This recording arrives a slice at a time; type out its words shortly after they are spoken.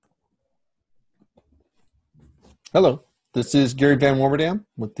Hello, this is Gary Van Warmerdam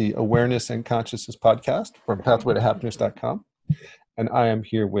with the Awareness and Consciousness podcast from pathwaytohappiness.com. And I am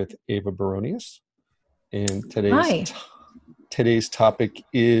here with Ava Baronius. And Hi. today's topic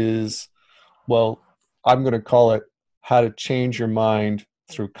is, well, I'm going to call it how to change your mind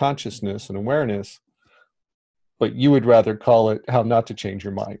through consciousness and awareness, but you would rather call it how not to change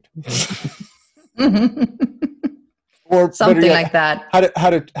your mind. Or better Something like yet, that.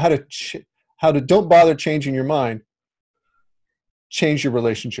 how to don't bother changing your mind, change your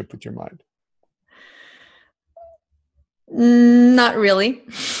relationship with your mind. Not really.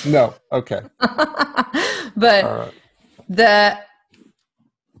 No. Okay. But All right. that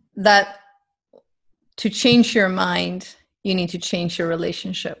that to change your mind, you need to change your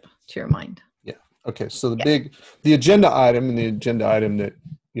relationship to your mind. Yeah. Okay. So Yeah. the agenda item, and the agenda item that,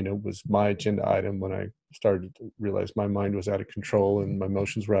 was my agenda item when I started to realize my mind was out of control and my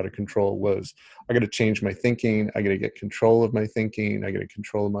emotions were out of control, was I got to change my thinking. I got to get control of my thinking. I got to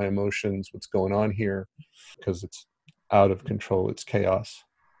control my emotions. What's going on here? Because it's out of control. It's chaos.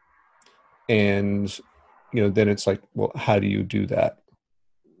 And, then it's like, well, how do you do that?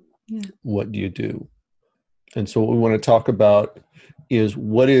 Yeah. What do you do? And so what we want to talk about is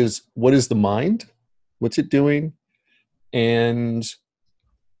what is the mind? What's it doing? And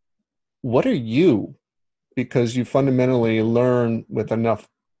what are you? Because you fundamentally learn with enough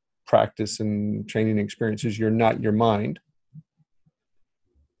practice and training experiences, you're not your mind.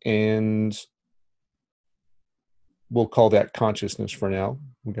 And we'll call that consciousness for now.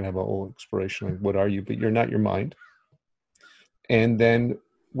 We're going to have a whole exploration of what are you, but you're not your mind. And then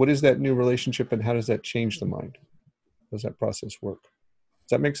what is that new relationship and how does that change the mind? How does that process work?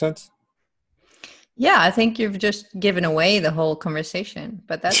 Does that make sense? Yeah, I think you've just given away the whole conversation,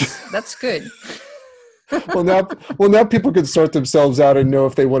 but that's good. well now well now people can sort themselves out and know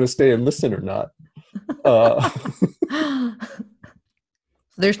if they want to stay and listen or not. uh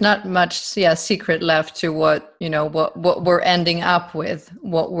There's not much, secret left to what we're ending up with,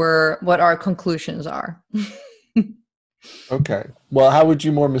 what our conclusions are. okay, well, how would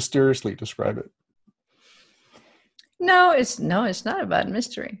you more mysteriously describe it? No, it's not about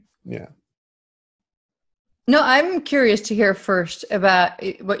mystery. Yeah. No, I'm curious to hear first about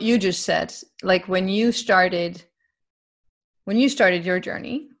what you just said. Like when you started your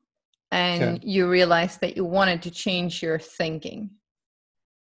journey Okay. and you realized that you wanted to change your thinking.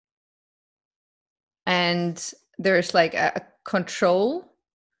 And there's like a control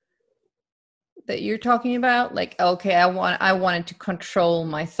that you're talking about, like, okay, I wanted to control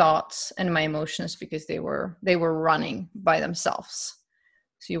my thoughts and my emotions because they were running by themselves.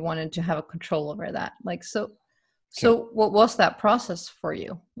 So you wanted to have a control over that. Like, Okay. so what was that process for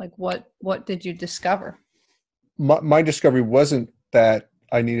you? Like, what did you discover? My discovery wasn't that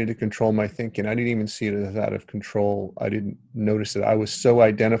I needed to control my thinking. I didn't even see it as out of control. I didn't notice it. I was so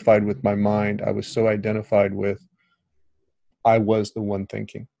identified with my mind. I was so identified with I was the one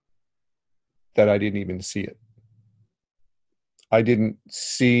thinking that I didn't even see it. I didn't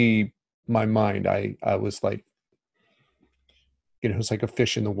see my mind. I was like, it's like a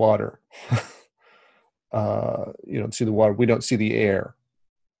fish in the water. You don't see the water. We don't see the air.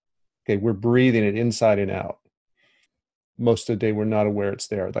 Okay, we're breathing it inside and out. Most of the day, we're not aware it's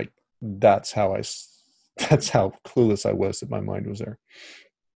there. Like that's how that's how clueless I was that my mind was there.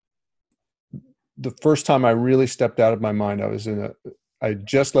 The first time I really stepped out of my mind, I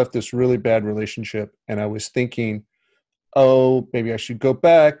just left this really bad relationship, and I was thinking, oh, maybe I should go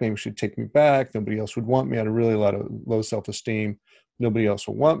back. Maybe I should take me back. Nobody else would want me. I had a really lot of low self-esteem. Nobody else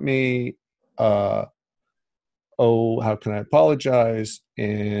will want me. Oh, how can I apologize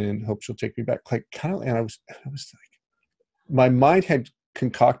and hope she'll take me back? Like kind of, and I was like, my mind had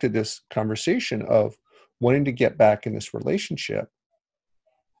concocted this conversation of wanting to get back in this relationship.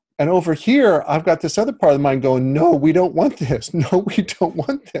 And over here, I've got this other part of the mind going, no, we don't want this. No, we don't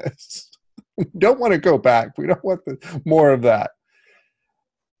want this. We don't want to go back. We don't want more of that.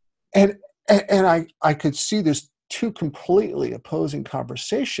 And I could see this two completely opposing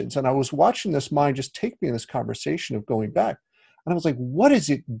conversations. And I was watching this mind just take me in this conversation of going back. And I was like, what is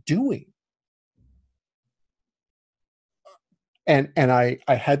it doing? And I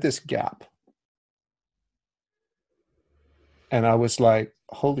had this gap. And I was like,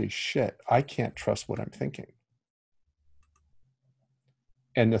 holy shit, I can't trust what I'm thinking.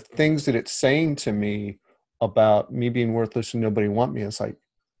 And the things that it's saying to me about me being worthless and nobody want me, it's like,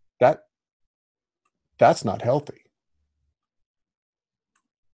 that that's not healthy.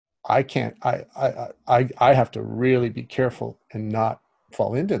 I can't, I have to really be careful and not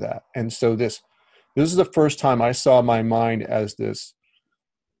fall into that. And so this is the first time I saw my mind as this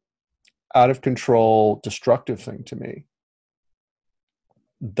out of control, destructive thing to me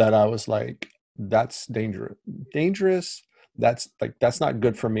that I was like, that's dangerous. That's not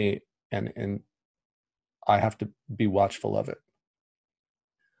good for me. And I have to be watchful of it.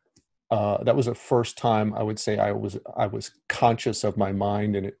 That was the first time I would say I was conscious of my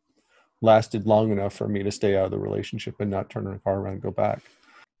mind, and it lasted long enough for me to stay out of the relationship and not turn the car around and go back.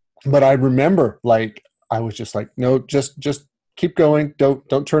 But I remember, like, I was just like, no, just keep going.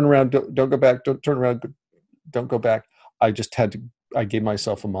 Don't turn around. Don't go back. Don't turn around. Don't go back. I gave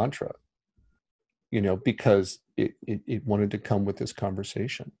myself a mantra, because it wanted to come with this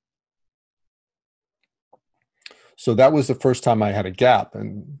conversation. So that was the first time I had a gap,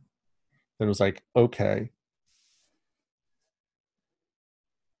 and then it was like, okay,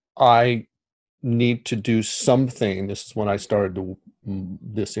 I need to do something. This is when I started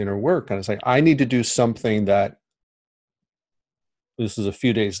this inner work, and I was like, I need to do something that. This is a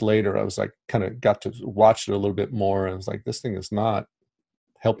few days later. I was like, kind of got to watch it a little bit more, and I was like, this thing is not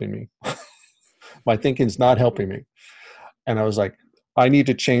helping me. My thinking is not helping me, and I was like, I need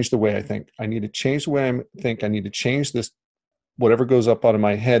to change the way I think. I need to change the way I think. I need to change this, whatever goes up out of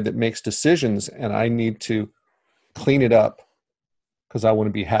my head that makes decisions, and I need to clean it up because I want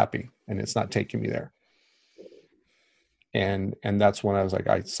to be happy, and it's not taking me there. And that's when I was like,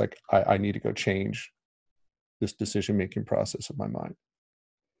 I need to go change this decision-making process of my mind.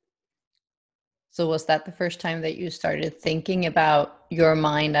 So was that the first time that you started thinking about your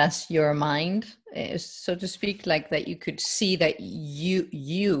mind as your mind, so to speak, like that you could see that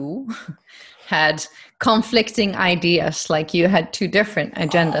you had conflicting ideas, like you had two different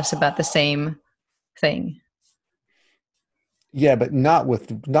agendas about the same thing? Yeah, but not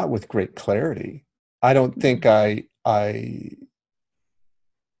with great clarity. I don't think I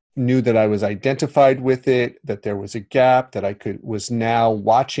knew that I was identified with it, that there was a gap, that I was now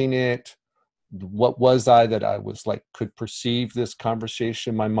watching it. What was I that I was like, could perceive this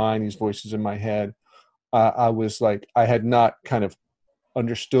conversation in my mind, these voices in my head? I was like, I had not kind of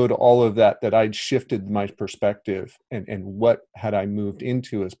understood all of that I'd shifted my perspective, and what had I moved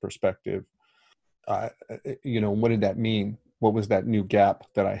into as perspective? What did that mean? What was that new gap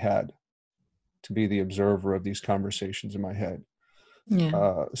that I had to be the observer of these conversations in my head?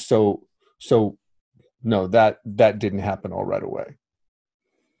 Yeah. So no, that didn't happen all right away.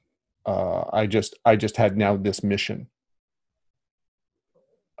 I just had now this mission,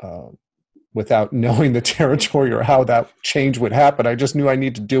 without knowing the territory or how that change would happen. I just knew I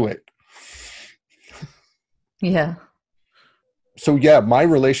need to do it. Yeah. So yeah, my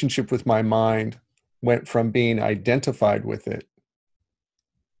relationship with my mind went from being identified with it,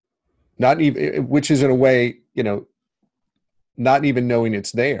 not even, which is in a way, not even knowing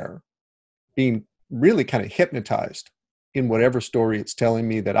it's there, being really kind of hypnotized in whatever story it's telling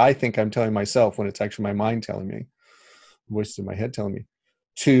me that I think I'm telling myself, when it's actually my mind telling me, voices in my head telling me,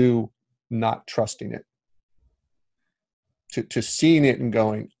 to not trusting it, to seeing it and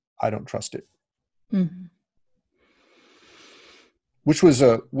going, I don't trust it. Mm-hmm. Which was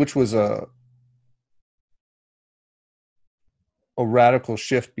a radical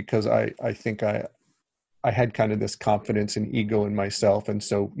shift, because I think I had kind of this confidence and ego in myself, and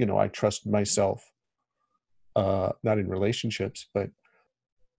so I trusted myself, not in relationships, but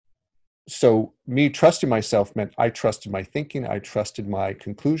so me trusting myself meant I trusted my thinking, I trusted my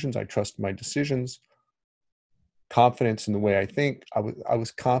conclusions, I trusted my decisions. Confidence in the way I think. I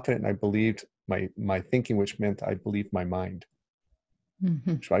was confident, and I believed my thinking, which meant I believed my mind,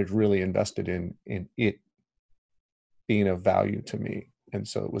 Mm-hmm. which I really invested in it being of value to me. And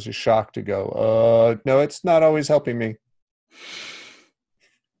so it was a shock to go, no, it's not always helping me.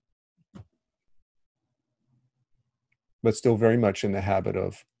 But still very much in the habit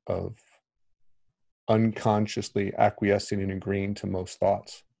of unconsciously acquiescing and agreeing to most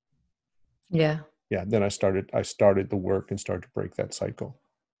thoughts. Yeah. Yeah. Then I started the work and started to break that cycle.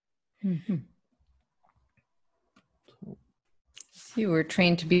 Mm-hmm. You were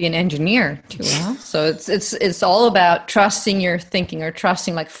trained to be an engineer too, huh? So it's all about trusting your thinking, or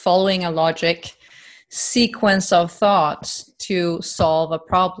trusting, like following a logic sequence of thoughts to solve a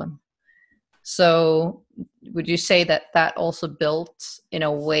problem. So would you say that also built, in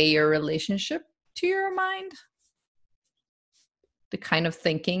a way, your relationship to your mind? The kind of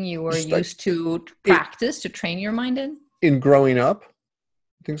thinking you were used to practice, to train your mind in growing up,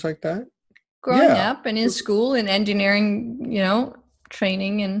 things like that. Growing up and in school, in engineering,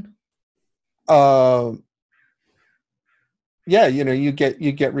 training and. Yeah, you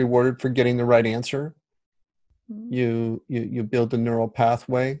get rewarded for getting the right answer. You build the neural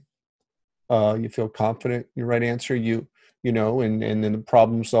pathway. You feel confident in your right answer. and then the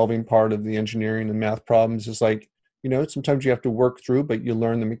problem solving part of the engineering and math problems is like, sometimes you have to work through, but you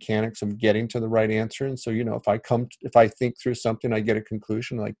learn the mechanics of getting to the right answer. And so, if I think through something, I get a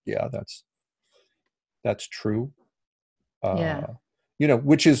conclusion like, yeah, that's true. Yeah.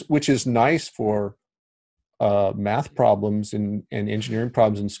 Which is nice for math problems and engineering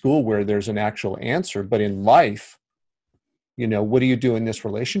problems in school where there's an actual answer. But in life, what do you do in this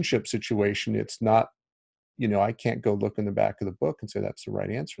relationship situation? It's not, I can't go look in the back of the book and say that's the right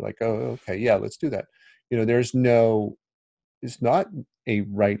answer. Like, oh, okay, yeah, let's do that. It's not a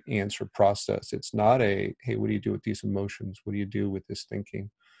right answer process. It's not a, hey, what do you do with these emotions? What do you do with this thinking?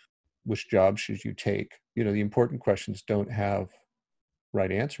 Which job should you take? The important questions don't have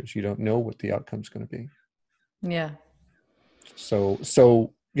right answers. You don't know what the outcome's going to be. Yeah. So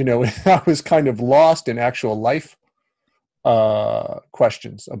I was kind of lost in actual life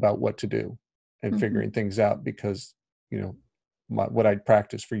questions about what to do and figuring things out because, what I'd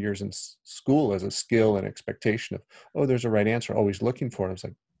practiced for years in school as a skill and expectation of, oh, there's a right answer, always looking for it. I was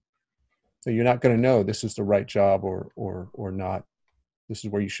like, so you're not going to know this is the right job or not. This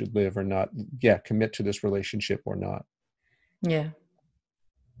is where you should live or not. Yeah, commit to this relationship or not. Yeah.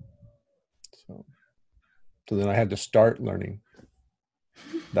 So then I had to start learning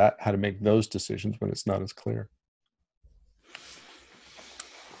how to make those decisions when it's not as clear.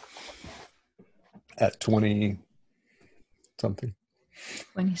 At 20 something.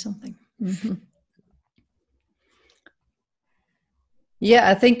 20 something. Mm-hmm. Yeah,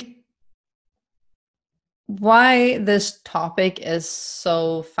 I think why this topic is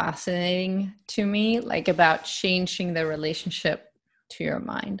so fascinating to me, like about changing the relationship to your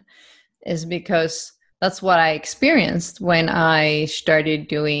mind, is because that's what I experienced when I started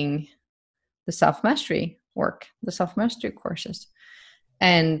doing the self-mastery work, the self-mastery courses.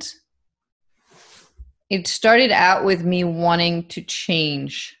 And it started out with me wanting to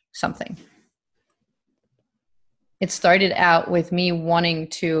change something. It started out with me wanting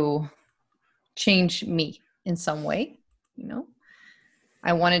to change me in some way.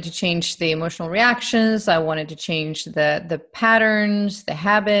 I wanted to change the emotional reactions. I wanted to change the patterns, the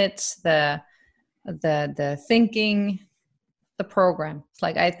habits, the thinking, the program. It's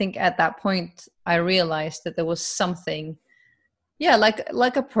like, I think at that point I realized that there was something,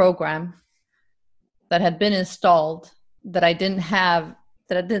 like a program that had been installed that I didn't have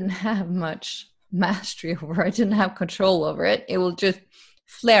much mastery over. I didn't have control over it. It will just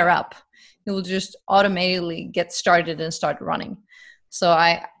flare up. It will just automatically get started and start running. So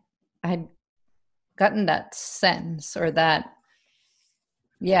I had gotten that sense, or that,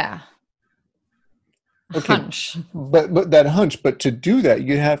 hunch. But that hunch, but to do that,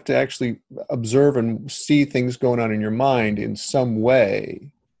 you have to actually observe and see things going on in your mind in some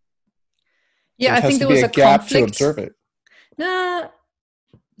way. Yeah, I think there was a gap to observe it.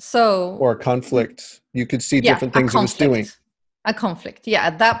 Or a conflict. You could see different things it was doing. A conflict. Yeah,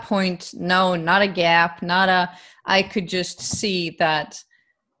 at that point, no, not a gap, I could just see that,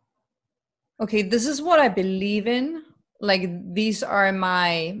 okay, this is what I believe in. Like, these are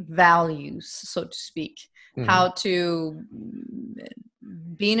my values, so to speak. Mm-hmm. How to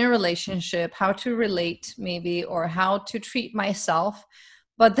be in a relationship, how to relate maybe, or how to treat myself.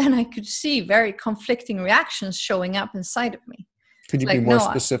 But then I could see very conflicting reactions showing up inside of me. Could you be more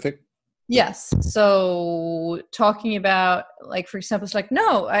specific? Yes. So talking about, like, for example, it's like,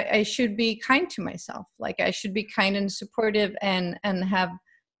 no, I should be kind to myself. Like, I should be kind and supportive and have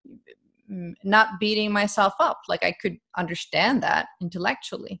not beating myself up. Like, I could understand that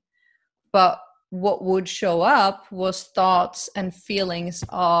intellectually. But what would show up was thoughts and feelings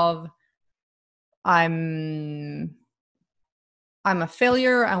of, I'm a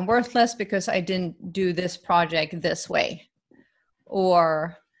failure, I'm worthless because I didn't do this project this way.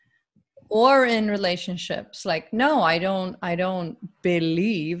 Or in relationships, like, no, I don't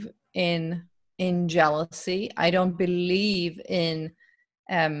believe in jealousy. I don't believe in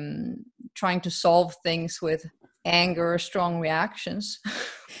trying to solve things with anger or strong reactions.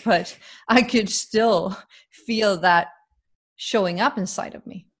 But I could still feel that showing up inside of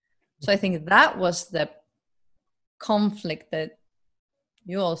me. So I think that was the conflict that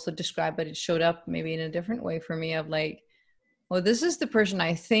you also described, but it showed up maybe in a different way for me, of like, well, this is the person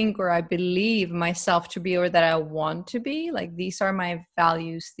I think, or I believe myself to be, or that I want to be. Like, these are my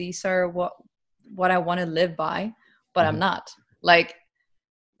values. These are what I want to live by, but I'm not. Like,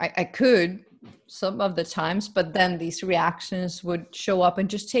 I could some of the times, but then these reactions would show up and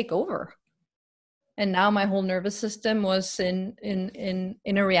just take over. And now my whole nervous system was in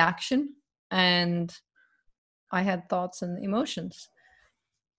a reaction, and I had thoughts and emotions.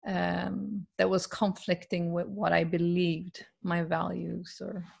 that was conflicting with what I believed, my values,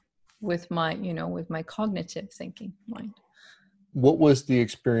 or with my, with my cognitive thinking mind. What was the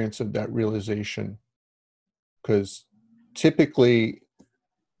experience of that realization? Because typically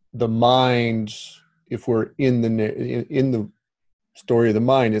the mind, if we're in the story of the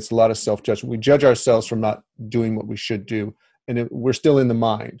mind, it's a lot of self-judgment. We judge ourselves from not doing what we should do, and we're still in the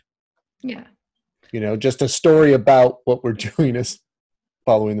mind. Yeah. Just a story about what we're doing is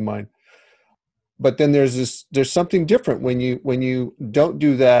following the mind. But then there's something different when you don't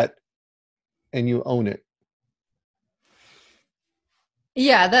do that and you own it.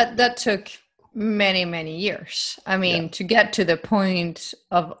 Yeah, that took many, many years. I mean, to get to the point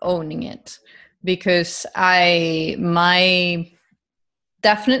of owning it, because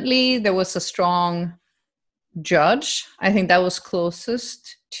definitely there was a strong judge. I think that was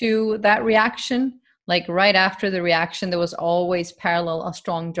closest to that reaction. Like right after the reaction, there was always parallel a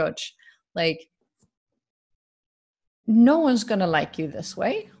strong judge. Like, no one's gonna like you this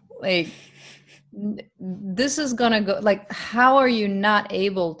way. Like, this is gonna go, like, how are you not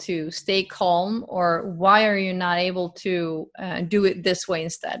able to stay calm, or why are you not able to do it this way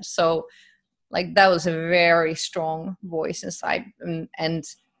instead? So like that was a very strong voice inside, and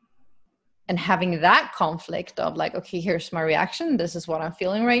having that conflict of like, okay, here's my reaction, this is what I'm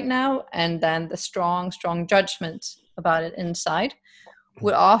feeling right now, and then the strong judgment about it inside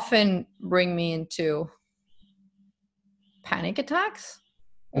would often bring me into panic attacks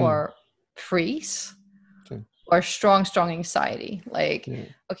or freeze or strong anxiety. Like,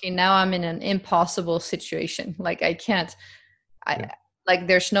 okay, now I'm in an impossible situation. Like like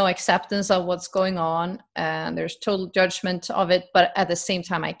there's no acceptance of what's going on, and there's total judgment of it, but at the same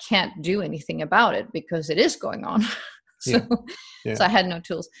time I can't do anything about it because it is going on. So I had no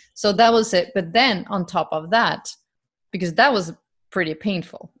tools. So that was it. But then on top of that, because that was pretty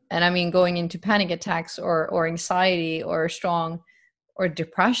painful, and I mean, going into panic attacks or anxiety or strong or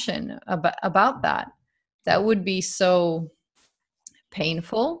depression about that would be so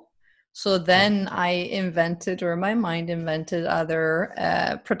painful. So then I invented, or my mind invented, other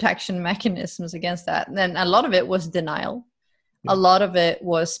protection mechanisms against that. And then a lot of it was denial. A lot of it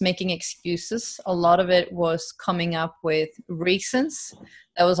was making excuses. A lot of it was coming up with reasons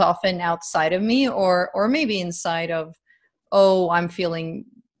that was often outside of me, or maybe inside of, oh, I'm feeling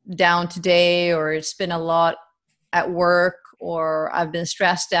down today, or it's been a lot at work, or I've been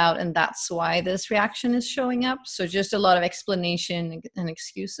stressed out, and that's why this reaction is showing up. So just a lot of explanation and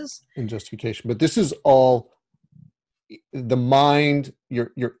excuses and justification. But this is all the mind.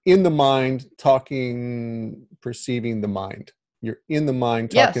 You're in the mind talking, perceiving the mind. You're in the mind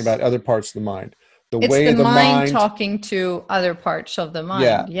talking about other parts of the mind. It's way the mind talking to other parts of the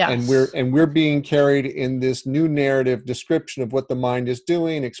mind. And we're being carried in this new narrative description of what the mind is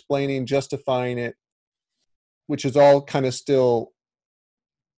doing, explaining, justifying it, which is all kind of still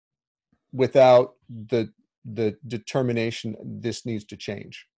without the determination this needs to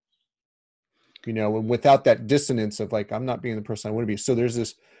change, and without that dissonance of like, I'm not being the person I want to be. So there's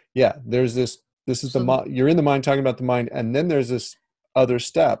this, this is you're in the mind talking about the mind, and then there's this other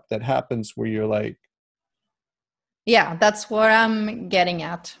step that happens where you're like, that's what I'm getting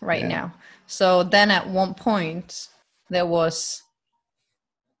at right now. So then at one point there was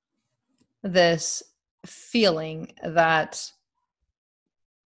this feeling that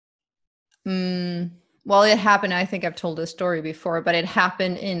well, it happened, I think I've told this story before, but it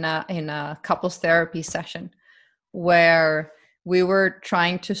happened in a couples therapy session where we were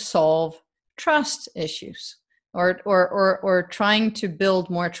trying to solve trust issues, or trying to build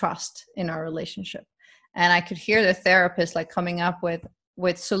more trust in our relationship. And I could hear the therapist like coming up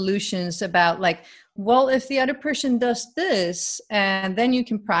with solutions about like, well, if the other person does this, and then you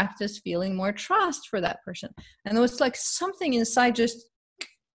can practice feeling more trust for that person. And there was like something inside, just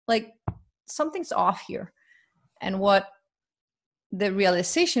like something's off here. And what the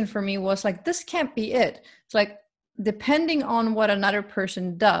realization for me was like, this can't be it. It's like, depending on what another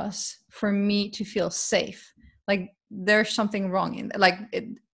person does for me to feel safe, like there's something wrong in like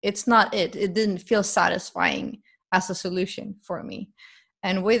it's not it didn't feel satisfying as a solution for me.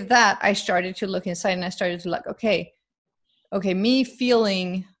 And with that, I started to look inside, and I started to like, okay, me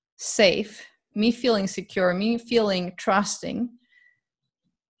feeling safe, me feeling secure, me feeling trusting,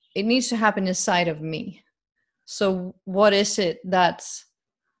 it needs to happen inside of me. So what is it that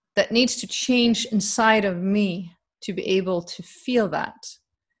needs to change inside of me to be able to feel that?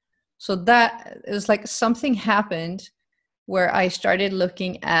 So that it was like something happened where I started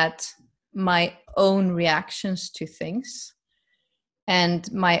looking at my own reactions to things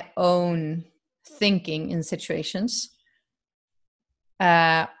and my own thinking in situations.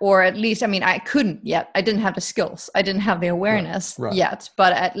 or at least, I mean, I couldn't yet. I didn't have the skills. I didn't have the awareness yet,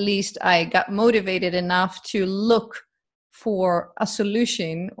 but at least I got motivated enough to look for a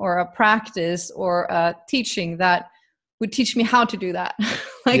solution or a practice or a teaching that would teach me how to do that.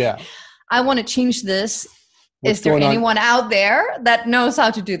 I want to change this. Is there anyone out there that knows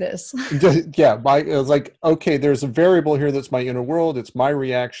how to do this? Yeah, it was like, okay, there's a variable here that's my inner world. It's my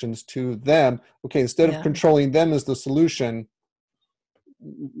reactions to them. Okay, instead of controlling them as the solution,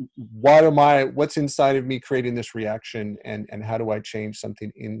 what's inside of me creating this reaction, and how do I change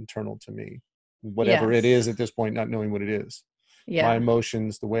something internal to me? Whatever it is at this point, not knowing what it is. My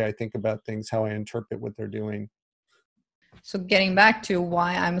emotions, the way I think about things, how I interpret what they're doing. So getting back to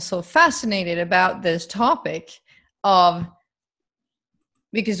why I'm so fascinated about this topic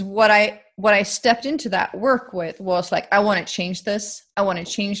because what I stepped into that work with was like, I want to change this. I want to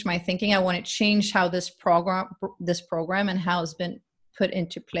change my thinking. I want to change how this program and how it's been put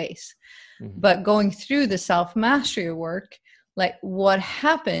into place. Mm-hmm. But going through the self-mastery work, like what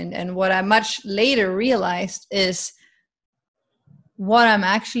happened and what I much later realized is what I'm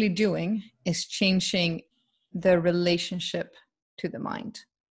actually doing is changing the relationship to the mind.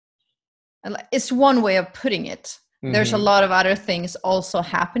 And it's one way of putting it. Mm-hmm. There's a lot of other things also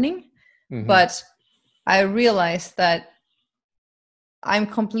happening, but I realized that I'm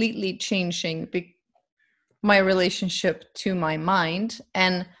completely changing my relationship to my mind.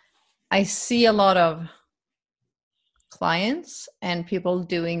 And I see a lot of clients and people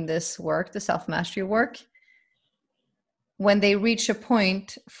doing this work, the self-mastery work, when they reach a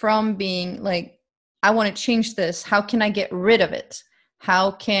point from being like, I want to change this. How can I get rid of it?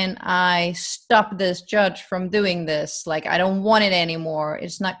 How can I stop this judge from doing this? Like, I don't want it anymore.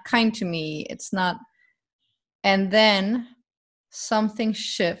 It's not kind to me. It's not. And then something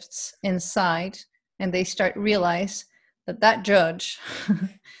shifts inside and they start realize that judge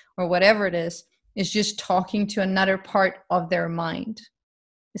or whatever it is just talking to another part of their mind.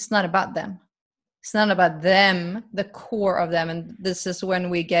 It's not about them. It's not about them, the core of them. And this is when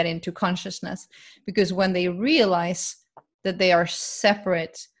we get into consciousness, because when they realize that they are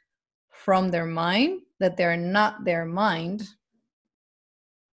separate from their mind, that they're not their mind,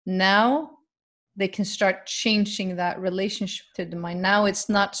 now they can start changing that relationship to the mind. Now it's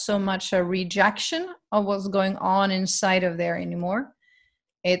not so much a rejection of what's going on inside of there anymore.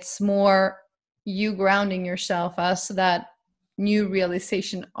 It's more you grounding yourself as that new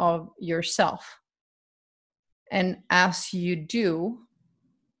realization of yourself. And as you do,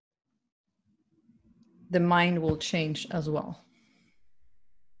 the mind will change as well.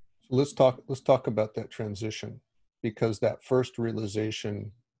 So let's talk about that transition, because that first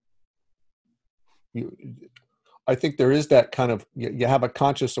realization, I think there is that kind of, you have a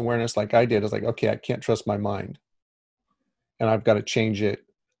conscious awareness like I did. It's like, okay, I can't trust my mind and I've got to change it.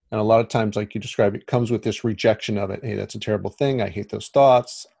 And a lot of times, like you described, it comes with this rejection of it. Hey, that's a terrible thing. I hate those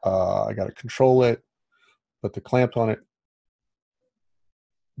thoughts. I got to control it, put the clamp on it.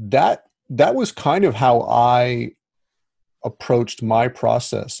 That was kind of how I approached my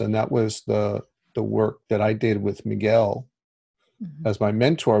process. And that was the work that I did with Miguel as my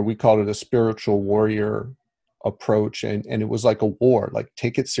mentor. We called it a spiritual warrior approach. And it was like a war, like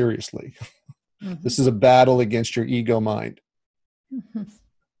take it seriously. This is a battle against your ego mind.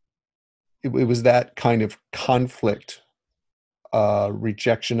 It was that kind of conflict,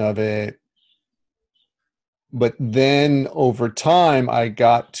 rejection of it. But then over time, I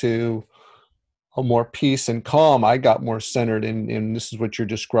got to a more peace and calm. I got more centered in this is what you're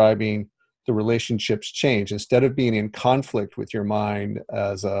describing. The relationships change. Instead of being in conflict with your mind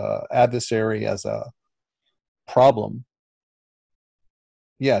as a adversary, as a problem.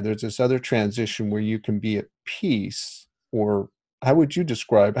 Yeah, there's this other transition where you can be at peace. Or how would you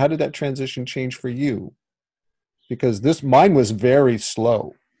describe, how did that transition change for you? Because mine was very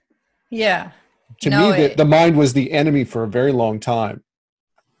slow. Yeah. To me, the mind was the enemy for a very long time.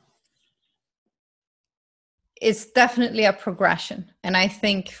 It's definitely a progression. And I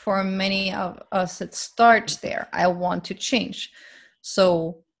think for many of us, it starts there. I want to change.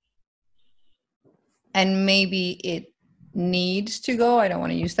 So, and maybe it needs to go. I don't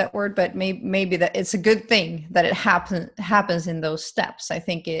want to use that word, but maybe that it's a good thing that it happens in those steps. I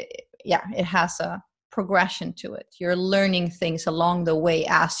think it has a progression to it. You're learning things along the way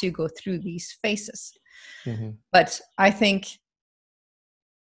as you go through these phases. But I think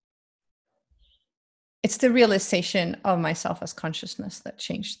it's the realization of myself as consciousness that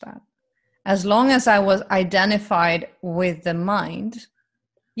changed that. As long as I was identified with the mind,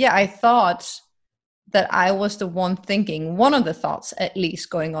 I thought that I was the one thinking one of the thoughts at least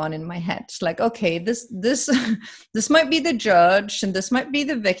going on in my head. It's like, okay, this this might be the judge and this might be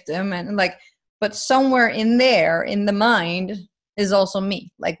the victim, and like, but somewhere in there in the mind is also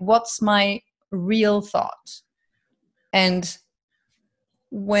me. Like, what's my real thought? And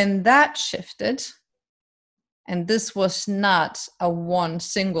when that shifted, and this was not a one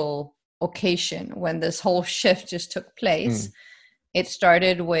single occasion when this whole shift just took place, it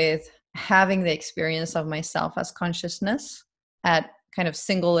started with having the experience of myself as consciousness at kind of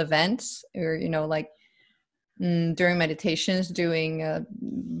single events, or, you know, like during meditations, doing a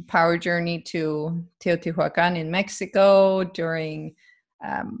power journey to Teotihuacan in Mexico, during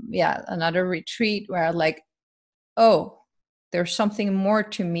another retreat where like, oh, there's something more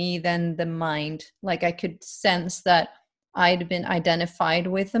to me than the mind. Like I could sense that I'd been identified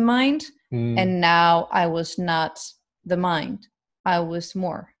with the mind, and now I was not the mind. I was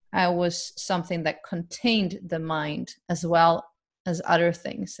more. I was something that contained the mind as well as other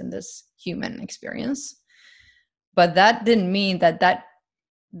things in this human experience. But that didn't mean that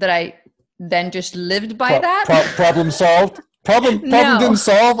I then just lived by that. Problem solved. Problem No. didn't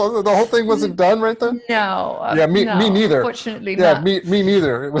solve. The whole thing wasn't done right then. No. Yeah, me neither. Unfortunately, yeah, not. me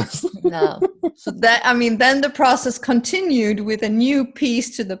neither. It was No. So that, I mean, then the process continued with a new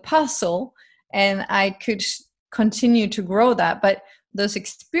piece to the puzzle, and I could continue to grow that. But those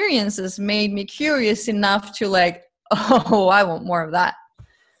experiences made me curious enough to like, oh, I want more of that.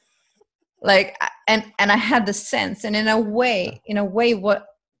 Like, and I had the sense, and in a way,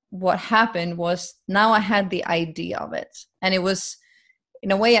 what happened was now I had the idea of it, and it was,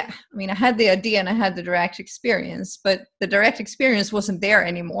 in a way, I mean, I had the idea and I had the direct experience, but the direct experience wasn't there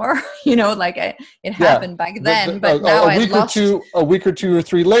anymore. You know, like it happened back then, but now a week or two or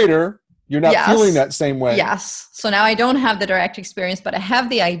three later, you're not feeling that same way. Yes. So now I don't have the direct experience, but I have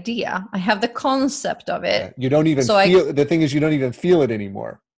the idea. I have the concept of it. Yeah, you don't even feel. The thing is, you don't even feel it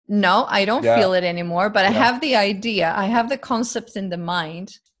anymore. No, I don't feel it anymore, but I have the idea. I have the concept in the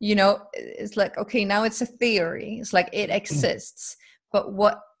mind. You know, it's like, okay, now it's a theory. It's like it exists. But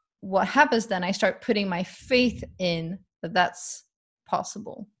what happens then? I start putting my faith in that that's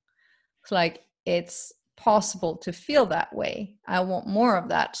possible. It's like, it's possible to feel that way. I want more of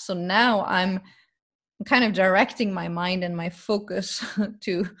that. So now I'm kind of directing my mind and my focus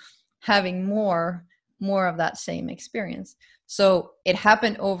to having more of that same experience. So it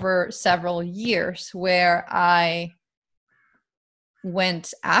happened over several years where I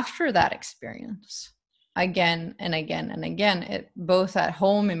went after that experience again and again and again, both at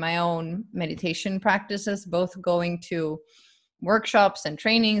home in my own meditation practices, both going to workshops and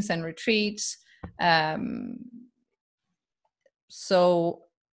trainings and retreats. So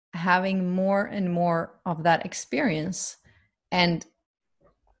having more and more of that experience, and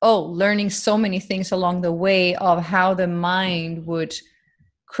learning so many things along the way of how the mind would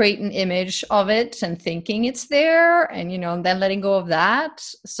create an image of it and thinking it's there, and, you know, and then letting go of that.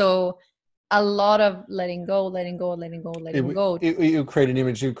 So a lot of letting go. You create an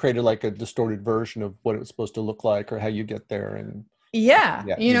image, you created like a distorted version of what it was supposed to look like or how you get there. And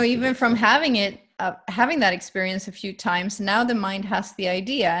you know, even from having that experience a few times, now the mind has the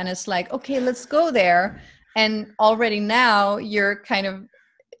idea and it's like, okay, let's go there. And already now you're kind of,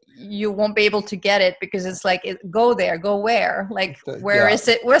 you won't be able to get it because it's like, go there, go where? Like, where is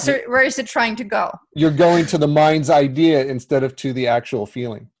it? Where is it trying to go? You're going to the mind's idea instead of to the actual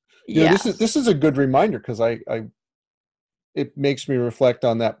feeling. You know, this is a good reminder, because it makes me reflect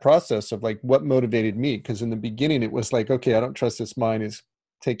on that process of like what motivated me. Because in the beginning it was like, okay, I don't trust this mind, is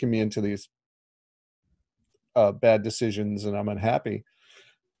taking me into these bad decisions and I'm unhappy.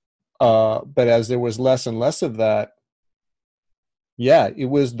 But as there was less and less of that, it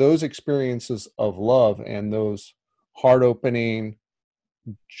was those experiences of love and those heart opening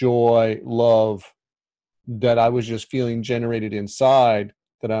joy, love that I was just feeling generated inside,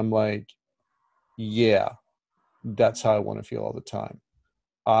 that I'm like, that's how I want to feel all the time.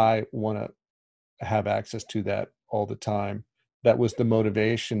 I want to have access to that all the time. That was the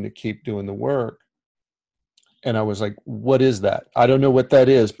motivation to keep doing the work. And I was like, what is that? I don't know what that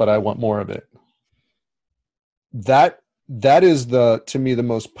is, but I want more of it. That is to me, the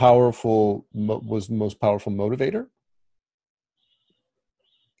most powerful motivator.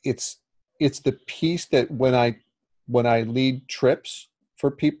 It's the piece that when I lead trips for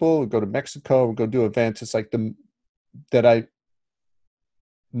people, go to Mexico, go do events, it's like that I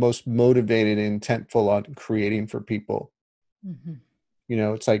most motivated and intentful on creating for people. Mm-hmm. You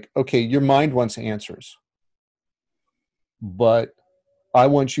know, it's like, okay, your mind wants answers, but I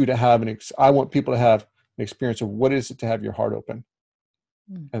want you to have I want people to have an experience of what is it to have your heart open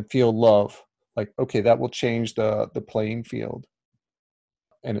and feel love like, okay, that will change the playing field.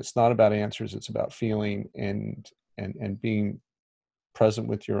 And it's not about answers, it's about feeling and being present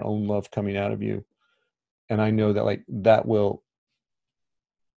with your own love coming out of you. And I know that like that will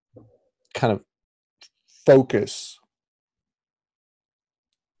kind of focus,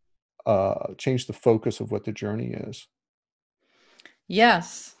 change the focus of what the journey is.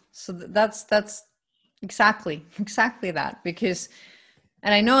 Yes. So that's exactly that, because,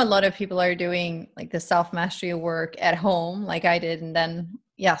 and I know a lot of people are doing like the self-mastery work at home like I did, and then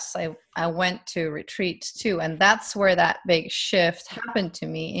yes, I went to retreats too, and that's where that big shift happened to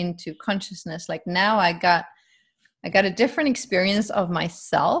me into consciousness. Like now I got a different experience of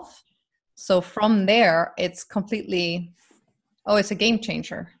myself. So from there it's completely, oh, it's a game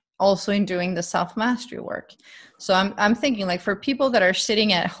changer also in doing the self-mastery work. So I'm thinking like for people that are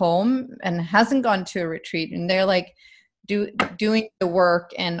sitting at home and hasn't gone to a retreat, and they're like doing the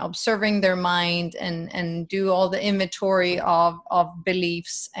work and observing their mind and do all the inventory of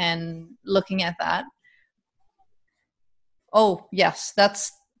beliefs and looking at that. Oh yes,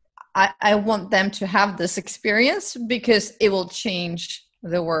 I want them to have this experience because it will change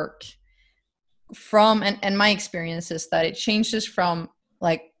the work from, and my experience is that it changes from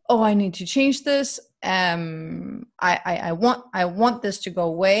like, oh, I need to change this. I want this to go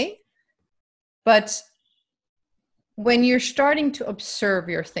away. But when you're starting to observe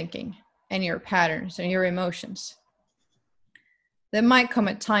your thinking and your patterns and your emotions, there might come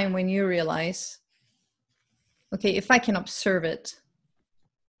a time when you realize, okay, if I can observe it,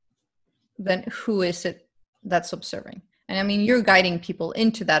 then who is it that's observing? And I mean, you're guiding people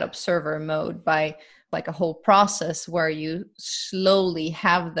into that observer mode by like a whole process where you slowly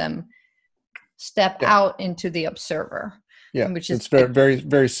have them step out into the observer. Yeah, which is it's very, very,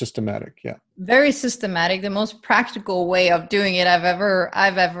 very systematic. Yeah, very systematic, the most practical way of doing it I've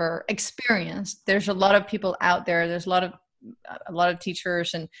ever experienced. There's a lot of people out there, there's a lot of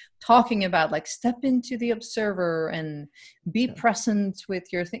teachers and talking about like step into the observer and be present with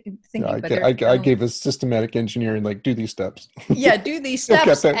your thinking. Yeah, I gave a systematic engineering, like do these steps. Yeah, do these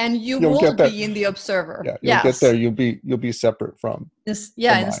steps and you'll will be in the observer. Yeah, you'll get there. You'll be separate from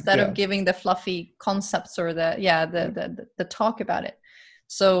instead of giving the fluffy concepts or the talk about it.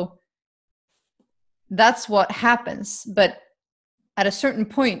 So that's what happens. But at a certain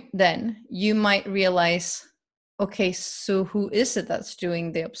point, then you might realize, okay, so who is it that's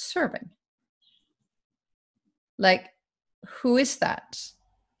doing the observing? Like, who is that?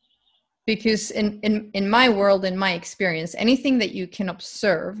 Because in my world, in my experience, anything that you can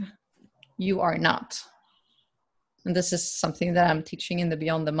observe, you are not. And this is something that I'm teaching in the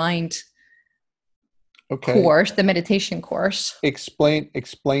Beyond the Mind course, the meditation course. Explain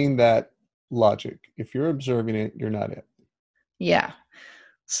that logic. If you're observing it, you're not it. Yeah.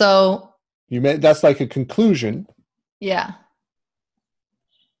 So that's like a conclusion. Yeah.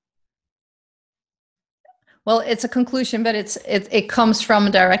 Well, it's a conclusion, but it comes from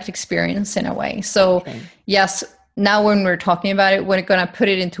a direct experience in a way. So yes, now when we're talking about it, we're going to put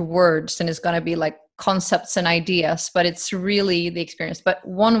it into words and it's going to be like concepts and ideas, but it's really the experience. But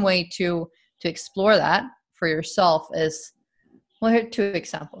one way to explore that for yourself is, well, here are two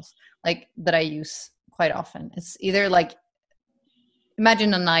examples like that I use quite often. It's either like,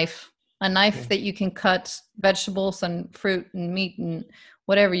 imagine a knife that you can cut vegetables and fruit and meat and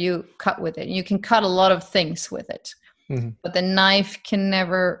whatever you cut with it. You can cut a lot of things with it, but the knife can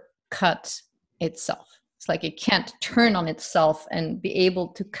never cut itself. It's like it can't turn on itself and be able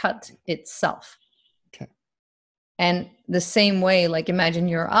to cut itself. Okay. And the same way, like imagine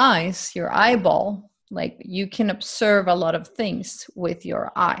your eyes, your eyeball, like you can observe a lot of things with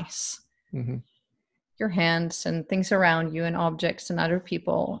your eyes. Your hands and things around you and objects and other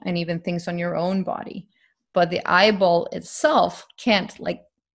people and even things on your own body. But the eyeball itself can't like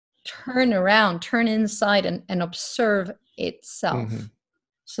turn around, turn inside and observe itself.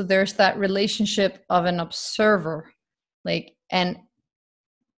 So there's that relationship of an observer. Like, and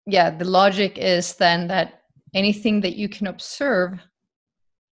yeah, the logic is then that anything that you can observe,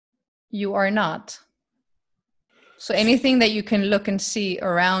 you are not. So anything that you can look and see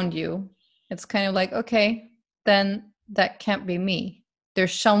around you, it's kind of like, okay, then that can't be me.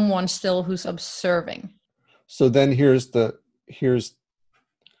 There's someone still who's observing. So then here's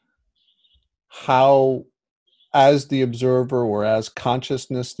how, as the observer or as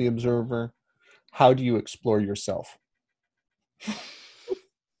consciousness, the observer, how do you explore yourself?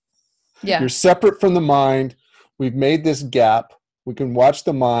 Yeah. You're separate from the mind. We've made this gap. We can watch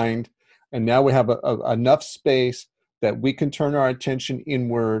the mind. And now we have enough space that we can turn our attention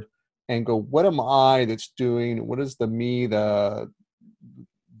inward and go, what am I that's doing? What is the me,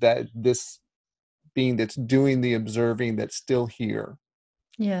 this being that's doing the observing that's still here.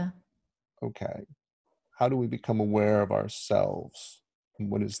 Yeah. Okay. How do we become aware of ourselves? And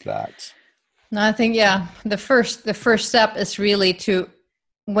what is that? No, I think, yeah, the first step is really to,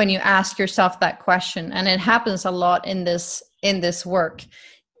 when you ask yourself that question, and it happens a lot in this work,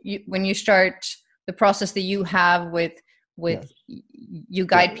 when you start the process that you have with Yes. you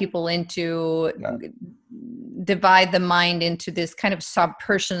guide people into divide the mind into this kind of sub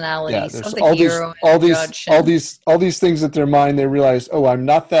personalities There's of the hero and judge all these things that their mind, they realize, oh, I'm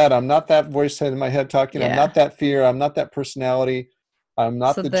not that voice in my head talking, I'm not that fear, I'm not that personality, I'm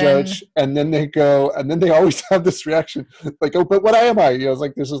not so the then, judge. And then they go, and then they always have this reaction like, oh, but what am I? You know, it's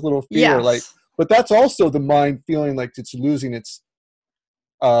like there's this little fear, yes, like, but that's also the mind feeling like it's losing its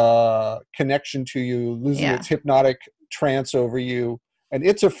connection to you, losing its hypnotic trance over you, and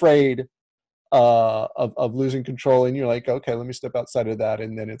it's afraid of losing control. And you're like, okay, let me step outside of that.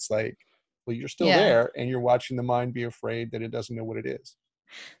 And then it's like, well, you're still there, and you're watching the mind be afraid that it doesn't know what it is.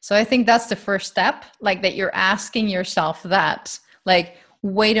 So I think that's the first step, like that you're asking yourself that, like,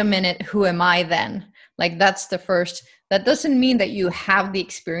 wait a minute, who am I then? Like, that's the first. That doesn't mean that you have the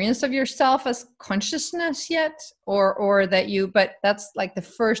experience of yourself as consciousness yet, or that you, but that's like the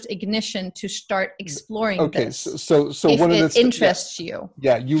first ignition to start exploring this. So if one of it interests you.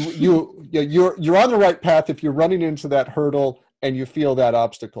 Yeah, you're on the right path if you're running into that hurdle and you feel that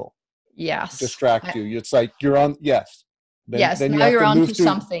obstacle. Yes. Distract you. It's like you're on. Yes. Then now you're on to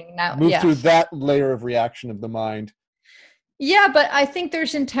something. Now move through that layer of reaction of the mind. Yeah, but I think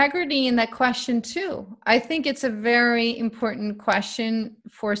there's integrity in that question too. I think it's a very important question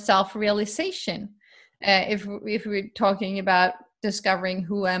for self-realization. If we're talking about discovering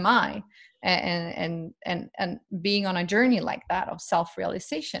who am I, and being on a journey like that of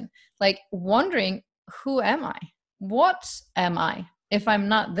self-realization, like wondering, who am I? What am I? If I'm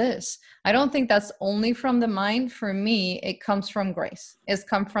not this, I don't think that's only from the mind. For me, it comes from grace. It's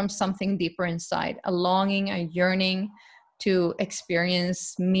come from something deeper inside, a longing, a yearning to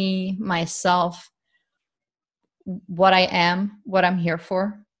experience me, myself, what I am, what I'm here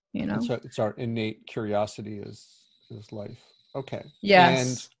for, you know? It's our innate curiosity is life. Okay.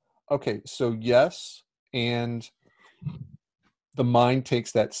 Yes. And okay, so yes, and the mind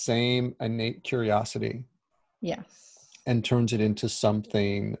takes that same innate curiosity. Yes. And turns it into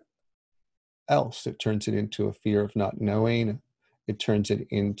something else. It turns it into a fear of not knowing. It turns it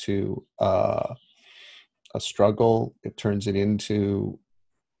into a struggle. It turns it into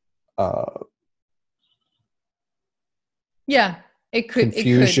it could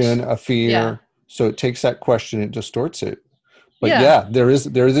confusion, a fear. Yeah. So it takes that question, it distorts it. But there is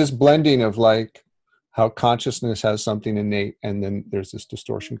this blending of like how consciousness has something innate, and then there's this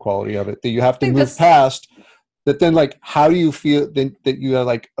distortion quality of it that you have to move past. That then, like, how do you feel then that you are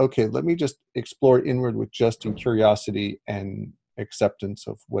like, okay, let me just explore inward with just in curiosity and acceptance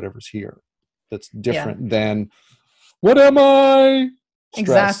of whatever's here. That's different than what am I? Stress.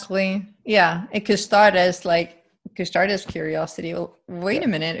 Exactly. Yeah. It could start as curiosity. Well, wait a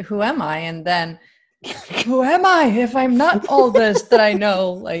minute, who am I? And then who am I if I'm not all this that I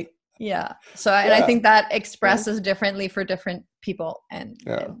know? Like, So I think that expresses differently for different people. And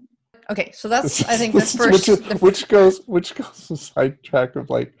okay, so that's, I think, the first, which goes a sidetrack of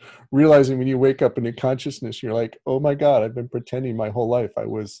like realizing when you wake up in your consciousness, you're like, oh my God, I've been pretending my whole life I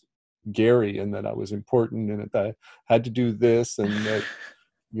was Gary, and that I was important, and that I had to do this, and that,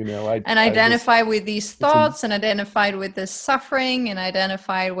 you know, and identify with these thoughts, and identified with this suffering, and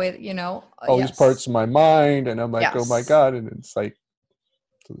identified with, you know, all these parts of my mind, and I'm like, oh my God, and it's like,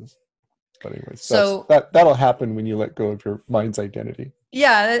 but anyways, so that'll happen when you let go of your mind's identity.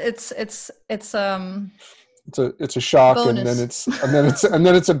 Yeah, it's a shock, bonus. and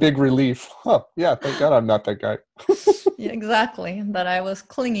then it's a big relief. Oh yeah, thank God I'm not that guy. Yeah, exactly, that I was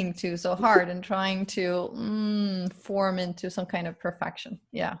clinging to so hard and trying to form into some kind of perfection.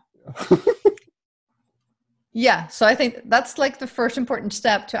 So I think that's like the first important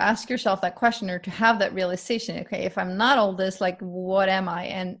step, to ask yourself that question, or to have that realization. Okay, if I'm not all this, like, what am I?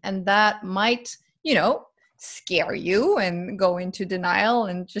 And that might, you know, scare you and go into denial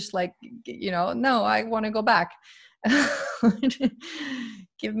and just like, you know, no, I want to go back.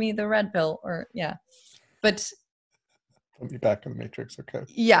 Give me the red pill, or but put me back in the matrix. Okay.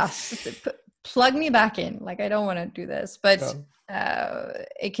 Yes, plug me back in. Like, I don't want to do this, but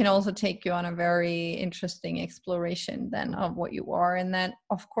it can also take you on a very interesting exploration then of what you are, and that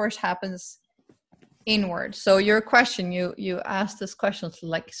of course happens inward. So your question, you asked this question,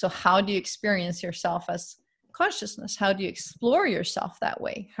 like, so how do you experience yourself as consciousness? How do you explore yourself that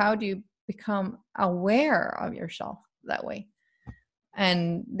way? How do you become aware of yourself that way?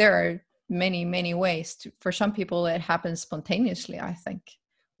 And there are many, many ways. For some people, it happens spontaneously, I think.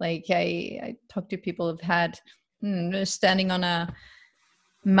 Like I talk to people who've had standing on a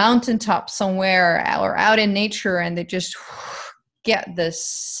mountaintop somewhere or out in nature, and they just get this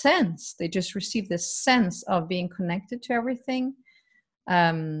sense, they just receive this sense of being connected to everything,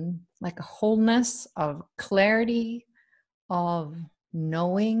 like a wholeness of clarity, of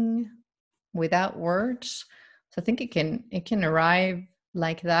knowing without words. So I think it can arrive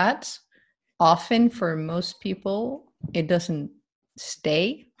like that. Often for most people, it doesn't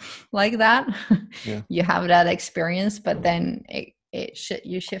stay like that. Yeah. You have that experience, but then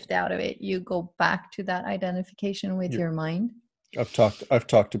you shift out of it. You go back to that identification with your mind. I've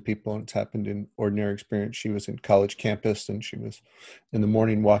talked to people, and it's happened in ordinary experience. She was in college campus, and she was in the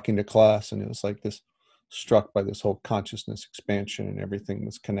morning walking to class, and it was like this, struck by this whole consciousness expansion, and everything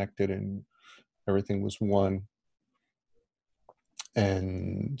was connected and everything was one,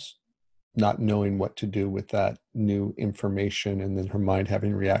 and not knowing what to do with that new information, and then her mind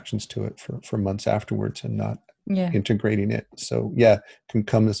having reactions to it for months afterwards and not integrating it. So yeah, it can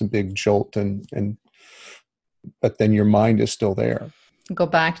come as a big jolt, and but then your mind is still there, go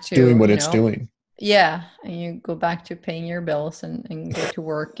back to doing what it's doing. Yeah, and you go back to paying your bills and go to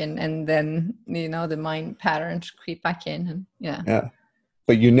work, and then the mind patterns creep back in, and yeah.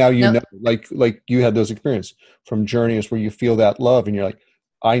 But know, like you had those experiences from journeys where you feel that love, and you're like,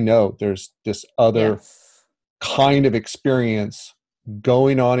 I know there's this other kind of experience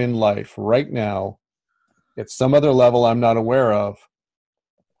going on in life right now at some other level I'm not aware of.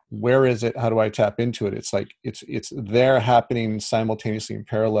 Where is it? How do I tap into it? It's like it's there, happening simultaneously in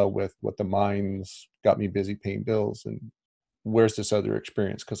parallel with what the mind's got me busy paying bills. And where's this other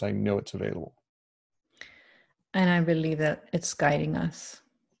experience? Because I know it's available. And I believe that it's guiding us.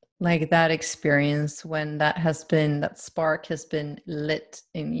 Like that experience, when that spark has been lit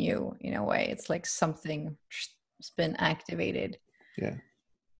in you, in a way, it's like something has been activated. Yeah.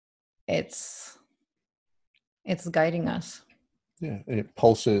 It's guiding us. Yeah, and it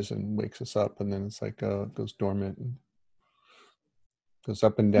pulses and wakes us up, and then it's like it goes dormant and goes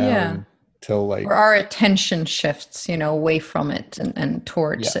up and down till like, or our attention shifts, away from it and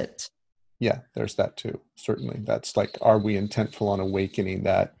towards it. Yeah, there's that too. Certainly, that's like, are we intentful on awakening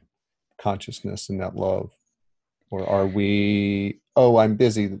that consciousness and that love, or are we? Oh, I'm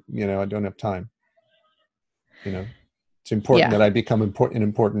busy. I don't have time. It's important that I become an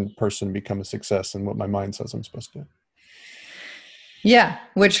important person, become a success, and what my mind says I'm supposed to do. Yeah,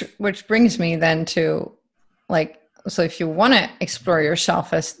 which brings me then to, like, so if you want to explore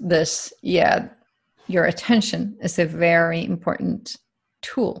yourself as this, your attention is a very important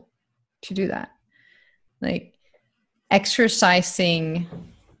tool to do that. Like exercising,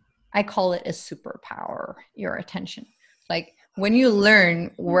 I call it a superpower, your attention. Like when you learn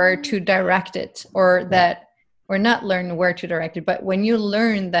where to direct it, or not learn where to direct it, but when you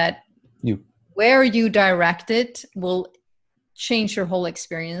learn that where you direct it will change your whole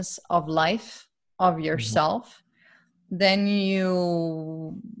experience of life, of yourself, then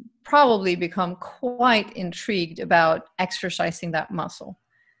you probably become quite intrigued about exercising that muscle.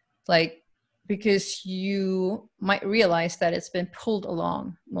 Like, because you might realize that it's been pulled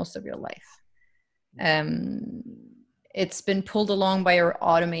along most of your life. It's been pulled along by your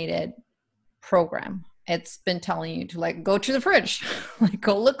automated program. It's been telling you to, like, go to the fridge, like,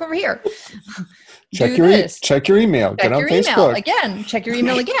 go look over here. Check your email. Check your Facebook. Email again. Check your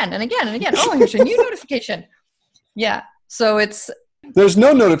email again and again and again. Oh, here's a new notification. Yeah. So there's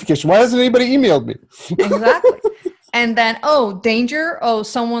no notification. Why hasn't anybody emailed me? Exactly. And then, danger. Oh,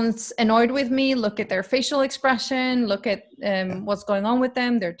 someone's annoyed with me. Look at their facial expression. Look at what's going on with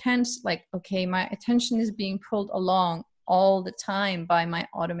them. They're tense. Like, okay, my attention is being pulled along all the time by my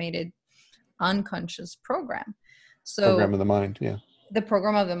automated unconscious program. So program of the mind. Yeah. The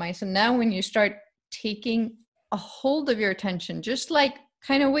program of the mind. So now when you start taking a hold of your attention, just like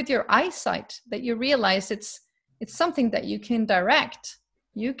kind of with your eyesight, that you realize it's something that you can direct.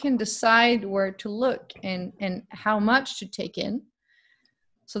 You can decide where to look and how much to take in.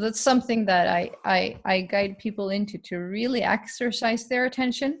 So that's something that I guide people into, to really exercise their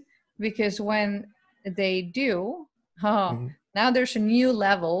attention, because when they do, now there's a new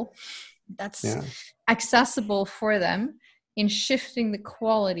level that's accessible for them in shifting the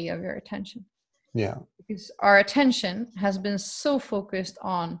quality of your attention. Yeah. Because our attention has been so focused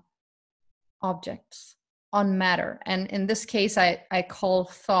on objects, on matter. And in this case, I call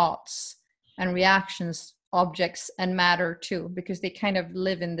thoughts and reactions objects and matter too, because they kind of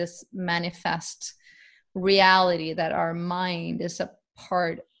live in this manifest reality that our mind is a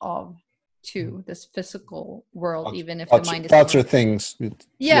part of to this physical world, Thoughts, even if the thoughts, mind is thoughts somewhere. are things.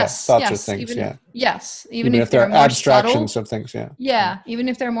 Yes, Thoughts are yes, things. Yeah. even Even if if they're they're more abstractions subtle. of things. Yeah. Yeah, even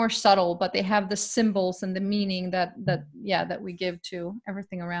if they're more subtle, but they have the symbols and the meaning that we give to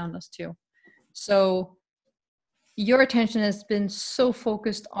everything around us too. So your attention has been so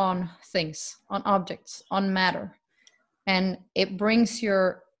focused on things, on objects, on matter, and it brings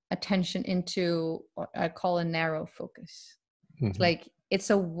your attention into what I call a narrow focus. It's like it's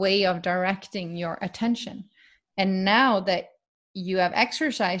a way of directing your attention. And now that you have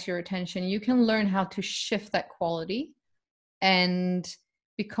exercised your attention, you can learn how to shift that quality and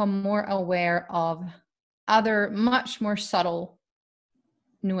become more aware of other much more subtle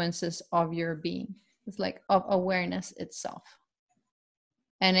nuances of your being. It's like of awareness itself.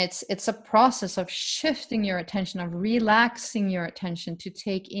 And it's a process of shifting your attention, of relaxing your attention to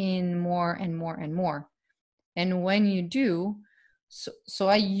take in more and more and more. And when you do, so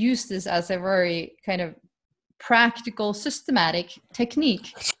I use this as a very kind of practical, systematic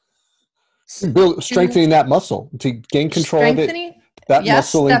technique. Strengthening that muscle to gain control of it, Strengthening, that yes,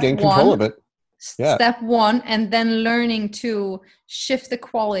 muscle, and step gain control of one. it. Yeah. Step one, and then learning to shift the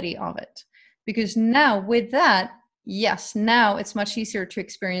quality of it. Because now with that, yes, now it's much easier to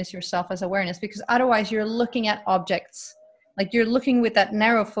experience yourself as awareness, because otherwise you're looking at objects. Like you're looking with that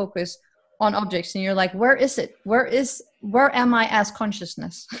narrow focus on objects and you're like, where is it? Where am I as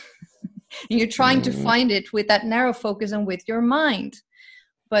consciousness? And you're trying to find it with that narrow focus and with your mind.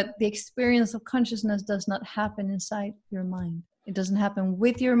 But the experience of consciousness does not happen inside your mind. It doesn't happen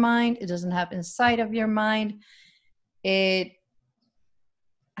with your mind. It doesn't happen inside of your mind. It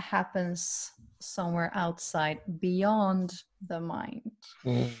happens somewhere outside, beyond the mind.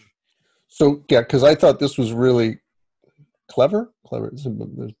 So, yeah, because I thought this was really clever. There's a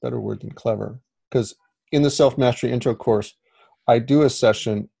better word than clever. Because in the Self-Mastery Intro course, I do a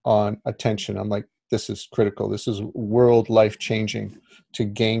session on attention. I'm like, this is critical. This is world life-changing to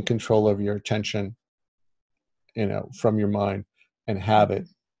gain control of your attention, from your mind and have it.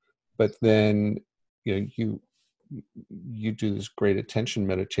 But then, you do this great attention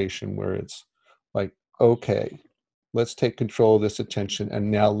meditation where it's like, okay, let's take control of this attention and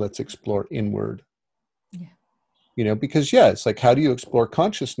now let's explore inward. Yeah. Because it's like, how do you explore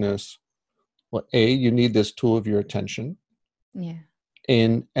consciousness? Well, you need this tool of your attention. Yeah.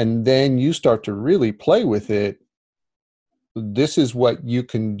 And then you start to really play with it. This is what you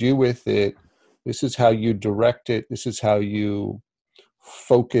can do with it. This is how you direct it. This is how you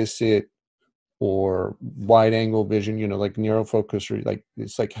focus it, or wide angle vision, like narrow focus, or like,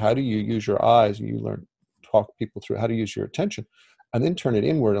 it's like, how do you use your eyes? And you learn, talk people through how to use your attention and then turn it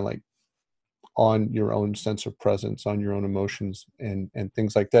inward and like on your own sense of presence, on your own emotions and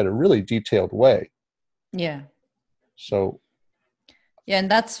things like that, a really detailed way. Yeah. So. Yeah. And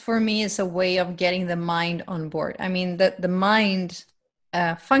that's, for me, is a way of getting the mind on board. I mean, the mind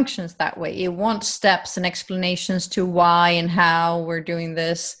functions that way. It wants steps and explanations to why and how we're doing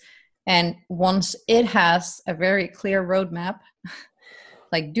this. And once it has a very clear roadmap,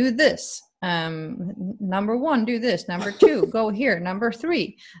 like do this, number one, do this, number two, go here, number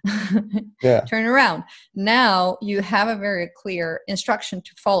three, Yeah. turn around. Now you have a very clear instruction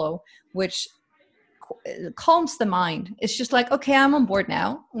to follow, which calms the mind. It's just like, okay, I'm on board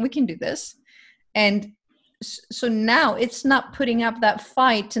now, we can do this. And so now it's not putting up that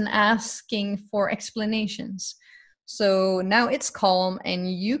fight and asking for explanations. So now it's calm, and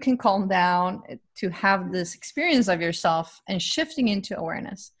you can calm down to have this experience of yourself and shifting into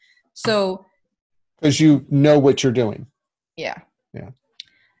awareness. So, because you know what you're doing. Yeah. Yeah.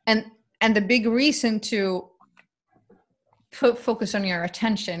 And the big reason to put focus on your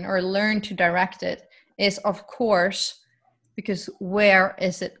attention or learn to direct it is, of course, because where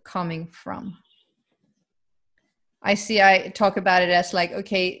is it coming from? I talk about it as like,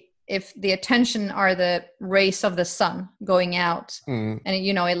 okay, if the attention are the rays of the sun going out, and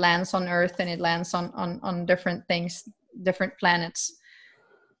it lands on Earth and it lands on different things, different planets.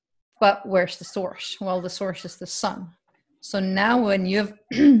 But where's the source? Well, the source is the sun. So now when you've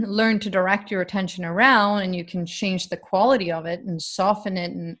learned to direct your attention around, and you can change the quality of it and soften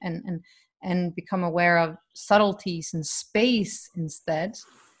it and become aware of subtleties and space instead,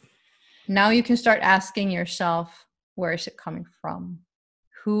 now you can start asking yourself, where is it coming from?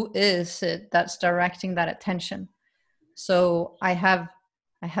 Who is it that's directing that attention? So I have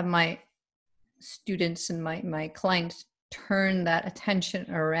my students and my clients turn that attention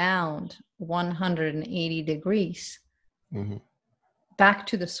around 180 degrees, back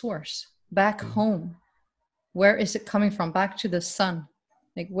to the source, back home. Where is it coming from? Back to the sun.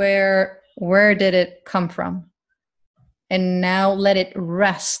 Like where did it come from? And now let it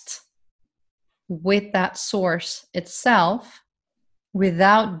rest with that source itself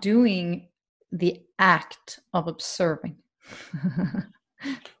without doing the act of observing.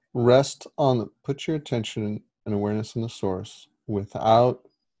 Put your attention and awareness on the source without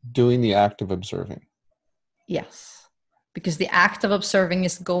doing the act of observing. Yes, because the act of observing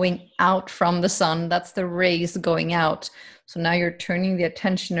is going out from the sun. That's the rays going out. So now you're turning the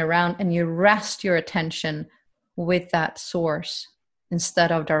attention around and you rest your attention with that source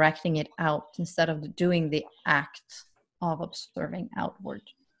instead of directing it out, instead of doing the act of observing outward.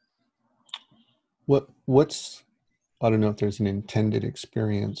 What's, I don't know if there's an intended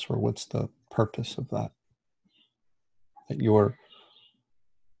experience, or what's the purpose of that? That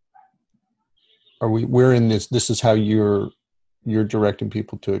we're in this is how you're directing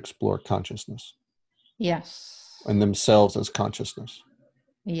people to explore consciousness. Yes. And themselves as consciousness.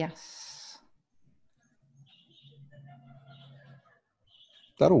 Yes.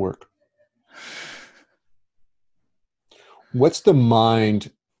 That'll work. What's the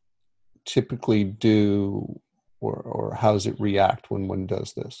mind typically do, or how does it react when one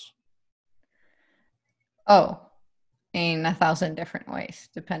does this? Oh, in 1,000 different ways,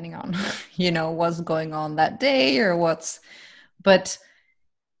 depending on, what's going on that day or but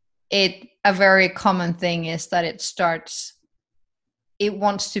a very common thing is that it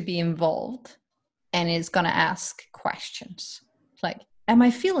wants to be involved and is going to ask questions. Like, am I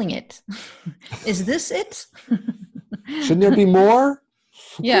feeling it? Is this it? Shouldn't there be more?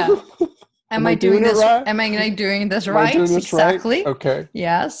 Yeah. Am I doing this right? Am I doing this right? Am I doing this exactly. Right? Okay.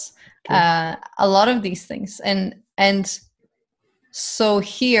 Yes. Okay. A lot of these things. And so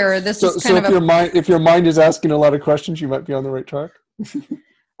here, this is kind of if your mind is asking a lot of questions, you might be on the right track.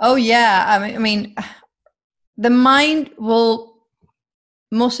 Oh yeah. I mean, the mind will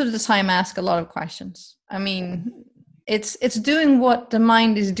most of the time ask a lot of questions. I mean, it's doing what the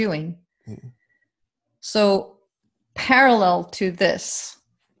mind is doing. Mm-hmm. So parallel to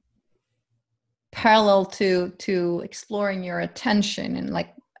exploring your attention and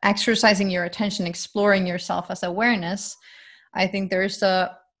like exercising your attention, exploring yourself as awareness, I think there's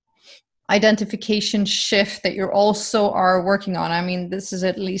a identification shift that you also are working on. I mean, this is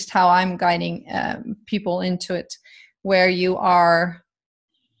at least how I'm guiding people into it, where you are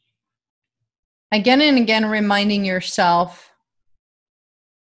again and again reminding yourself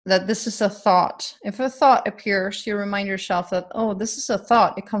that this is a thought. If a thought appears, you remind yourself that, oh, this is a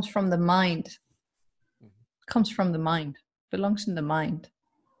thought. It comes from the mind. It comes from the mind. It belongs in the mind.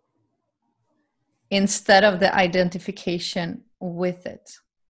 Instead of the identification with it.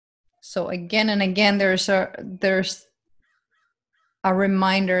 So again and again, there's a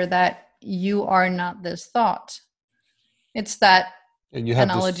reminder that you are not this thought. It's that and you have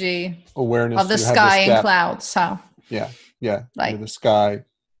analogy awareness of the sky and clouds. So yeah, like the sky,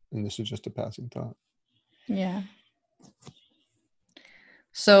 and this is just a passing thought. Yeah.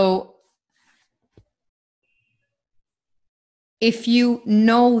 So if you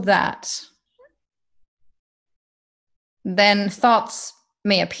know that, then thoughts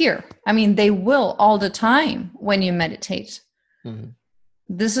may appear. I mean, they will all the time when you meditate. Mm-hmm.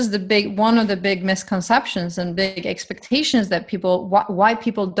 This is one of the big misconceptions and big expectations that why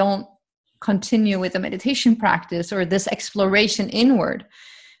people don't continue with the meditation practice or this exploration inward,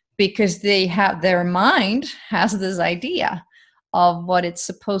 because their mind has this idea of what it's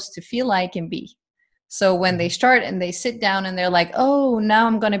supposed to feel like and be. So when they start and they sit down and they're like, oh, now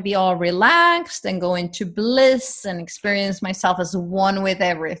I'm going to be all relaxed and go into bliss and experience myself as one with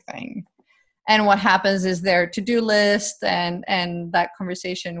everything. And what happens is their to-do list and that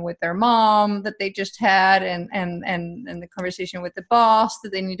conversation with their mom that they just had and the conversation with the boss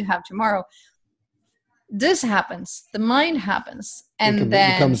that they need to have tomorrow. This happens. The mind happens. And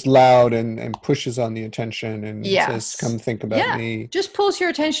then it becomes loud and pushes on the attention and says, come think about me. Just pulls your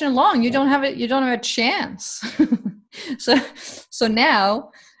attention along. You don't have it. You don't have a chance. So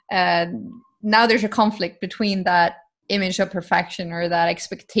now there's a conflict between that image of perfection or that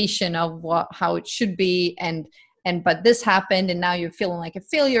expectation of how it should be. But this happened and now you're feeling like a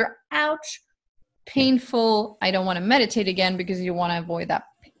failure. Ouch. Painful. I don't want to meditate again because you want to avoid that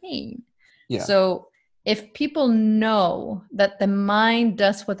pain. Yeah. So if people know that the mind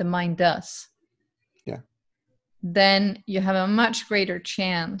does what the mind does, then you have a much greater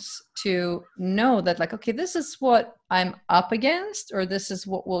chance to know that, like, okay, this is what I'm up against, or this is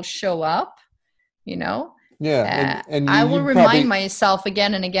what will show up, Yeah. And I will remind myself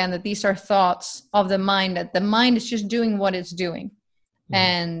again and again that these are thoughts of the mind, that the mind is just doing what it's doing. Mm.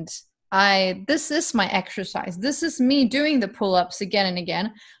 And this is my exercise. This is me doing the pull-ups again and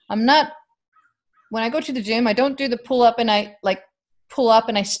again. When I go to the gym, I don't do the pull-up and I like pull up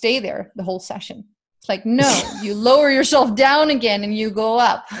and I stay there the whole session. It's like, no, you lower yourself down again and you go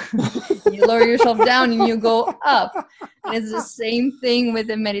up. You lower yourself down and you go up. And it's the same thing with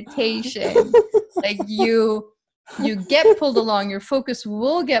the meditation. Like you get pulled along, your focus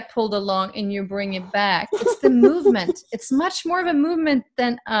will get pulled along, and you bring it back. It's the movement. It's much more of a movement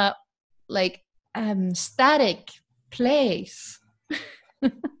than a static place.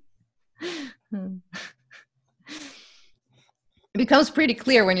 It becomes pretty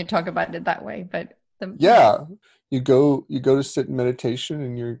clear when you talk about it that way, but you go to sit in meditation,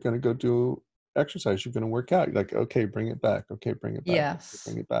 and you're going to go do exercise. You're going to work out. You're like, okay, bring it back. Okay, bring it back. Yes,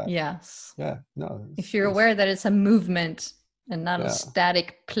 bring it back. Yes. Yeah. No. If you're aware that it's a movement and not a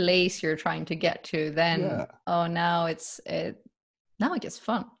static place you're trying to get to, then now it gets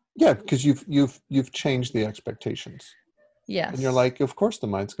fun. Yeah, because you've changed the expectations. Yes. And you're like, of course the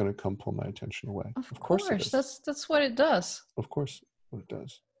mind's going to come pull my attention away. Of course it is. That's what it does. Of course what it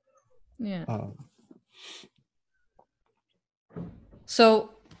does. Yeah.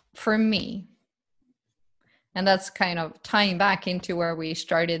 So for me, and that's kind of tying back into where we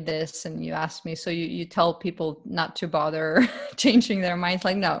started this, and you asked me, so you tell people not to bother changing their minds.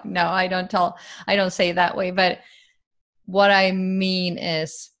 Like, no, I don't say it that way. But what I mean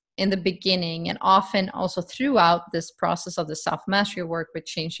is, in the beginning, and often also throughout this process of the self-mastery work with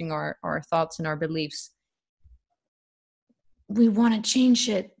changing our thoughts and our beliefs, we want to change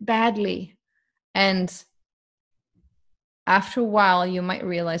it badly. And after a while, you might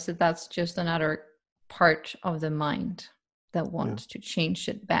realize that that's just another part of the mind that wants to change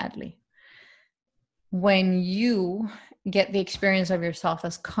it badly. When you get the experience of yourself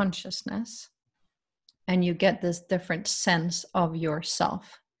as consciousness, and you get this different sense of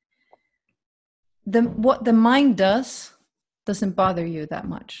yourself, what the mind doesn't bother you that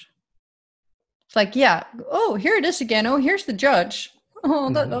much. It's like, here it is again. Oh, here's the judge.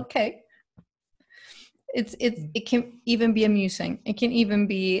 Oh, okay. It can even be amusing. It can even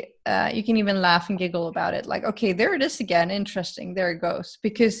be, you can even laugh and giggle about it. Like, okay, there it is again. Interesting. There it goes.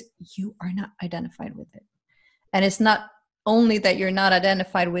 Because you are not identified with it. And it's not only that you're not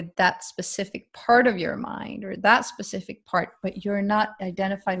identified with that specific part of your mind or that specific part, but you're not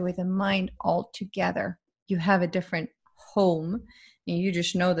identified with the mind altogether. You have a different home, and you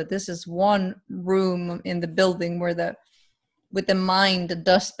just know that this is one room in the building with the mind that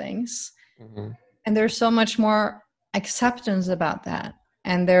does things. Mm-hmm. And there's so much more acceptance about that.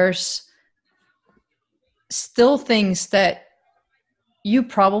 And there's still things that you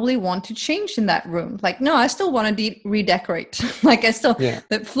probably want to change in that room. Like, no, I still want to redecorate. Like, I still,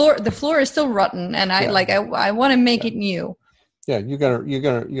 the floor is still rotten, and I want to make it new. Yeah, you're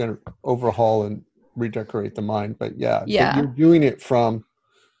gonna overhaul and redecorate the mind, but but you're doing it from,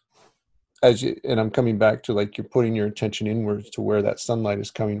 and I'm coming back to, like, you're putting your attention inwards to where that sunlight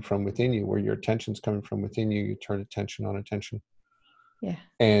is coming from within you, where your attention's coming from within you. You turn attention on attention. Yeah.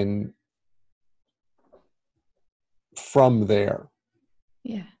 And from there.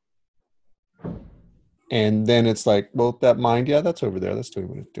 Yeah. And then it's like, well, that mind, that's over there. That's doing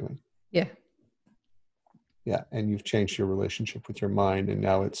what it's doing. Yeah. Yeah. And you've changed your relationship with your mind. And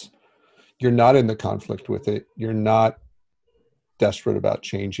now you're not in the conflict with it. You're not desperate about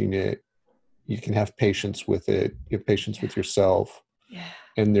changing it. You can have patience with it. You have patience with yourself. Yeah.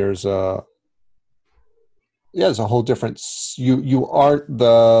 And there's a whole different, you aren't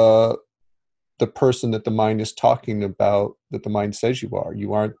the person that the mind is talking about, that the mind says you are.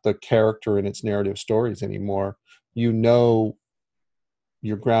 You aren't the character in its narrative stories anymore. You know,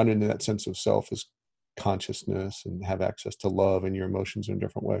 you're grounded in that sense of self as consciousness and have access to love and your emotions in a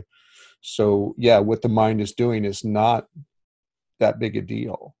different way. So what the mind is doing is not that big a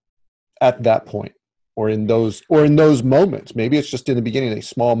deal at that point, or in those moments. Maybe it's just in the beginning, a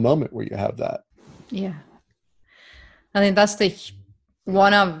small moment where you have that. Yeah. I think that's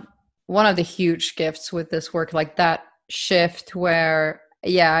one of the huge gifts with this work, like that shift where,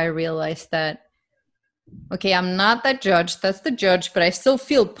 I realized that, okay, I'm not that judge, that's the judge, but I still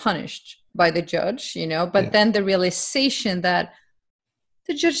feel punished by the judge, but then the realization that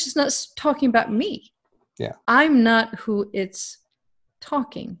the judge is not talking about me. Yeah. I'm not who it's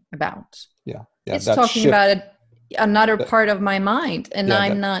talking about. Yeah. It's talking about another part of my mind, and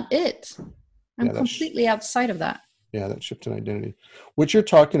I'm not it. I'm completely outside of that. Yeah, that shift in identity. What you're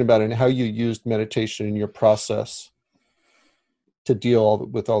talking about and how you used meditation in your process to deal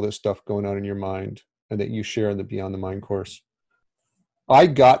with all this stuff going on in your mind, and that you share in the Beyond the Mind course. I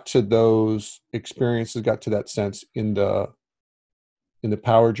got to those experiences, got to that sense in the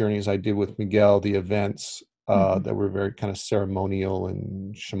power journeys I did with Miguel, the events. that were very kind of ceremonial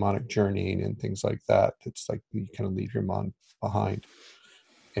and shamanic journeying and things like that. It's like you kind of leave your mind behind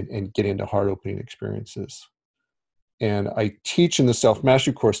and get into heart opening experiences. And I teach in the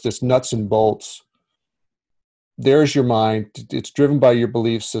self-mastery course this nuts and bolts. There's your mind. It's driven by your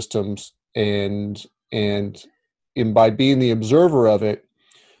belief systems, and by being the observer of it,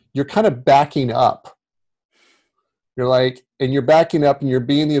 you're kind of backing up. You're like, and you're backing up and you're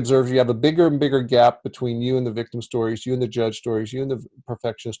being the observer. You have a bigger and bigger gap between you and the victim stories, you and the judge stories, you and the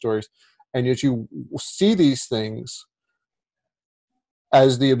perfectionist stories. And as you see these things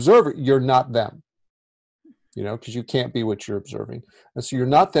as the observer, you're not them, because you can't be what you're observing. And so you're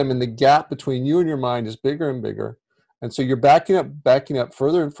not them, and the gap between you and your mind is bigger and bigger. And so you're backing up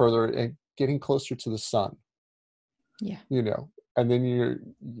further and further and getting closer to the sun. Yeah. And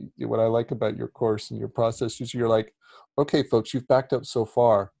then what I like about your course and your process is you're like, okay, folks, you've backed up so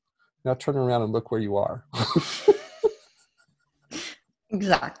far. Now turn around and look where you are.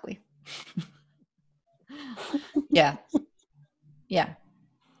 Exactly. Yeah.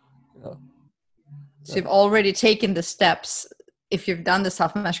 So you've already taken the steps. If you've done the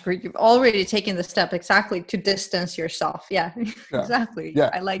self-mastery, you've already taken the step exactly to distance yourself. Yeah. Exactly. Yeah.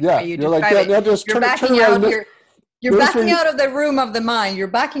 I like how you describe it. Now just you're backing out. You're backing out of the room of the mind. You're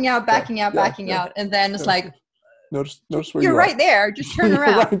backing out, and then it's like, notice where you're right there. Just turn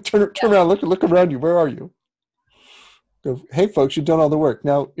around. Right. Turn around. Look around you. Where are you? Go, hey, folks, you've done all the work.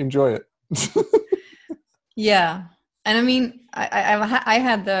 Now enjoy it. Yeah. And I mean, I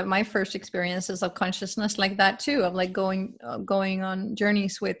had my first experiences of consciousness like that too, of like going on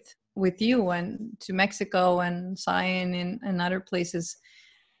journeys with you and to Mexico and Zion and other places.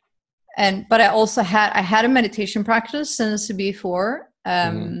 But I also had a meditation practice since before, but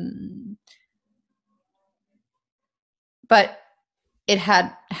it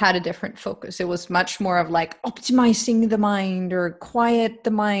had a different focus. It was much more of like optimizing the mind or quiet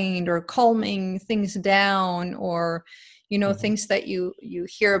the mind or calming things down, or things that you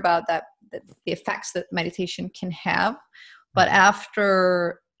hear about that the effects that meditation can have. But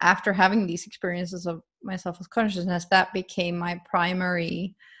after having these experiences of myself as consciousness, that became my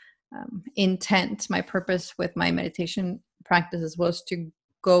primary intent. My purpose with my meditation practices was to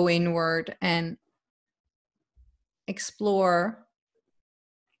go inward and explore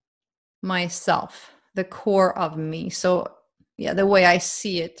myself, the core of me. So the way I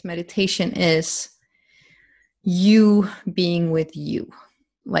see it, meditation is you being with you,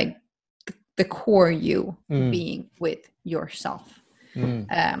 like the core you being with yourself.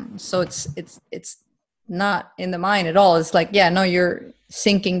 So it's not in the mind at all. It's like, you're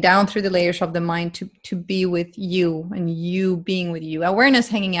sinking down through the layers of the mind to be with you, and you being with you. Awareness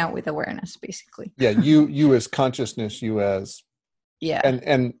hanging out with awareness, basically. Yeah, you as consciousness, you as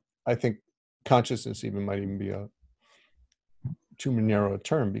and I think consciousness might even be a too narrow a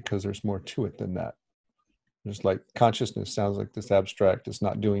term, because there's more to it than that. There's like consciousness sounds like this abstract, it's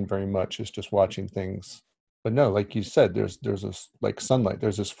not doing very much, it's just watching things. But no, like you said, there's this, like sunlight,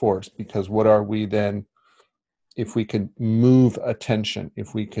 there's this force, because what are we then if we can move attention,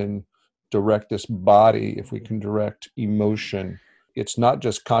 if we can direct this body, if we can direct emotion? It's not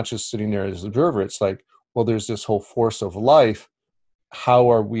just conscious sitting there as an observer. It's like, well, there's this whole force of life.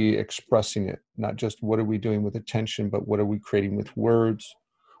 How are we expressing it? Not just what are we doing with attention, but what are we creating with words?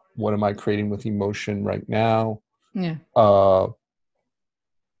 What am I creating with emotion right now? Yeah.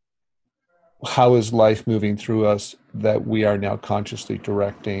 How is life moving through us that we are now consciously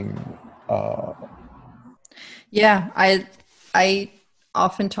directing? I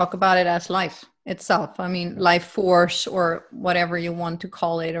often talk about it as life itself. I mean, life force, or whatever you want to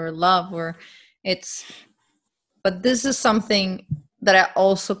call it, or love, but this is something that I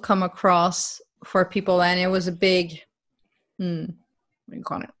also come across for people, and it was a big,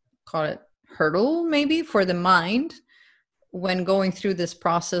 call it hurdle maybe for the mind, when going through this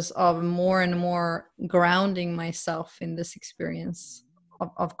process of more and more grounding myself in this experience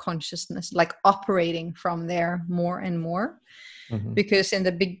of consciousness, like operating from there more and more. Because in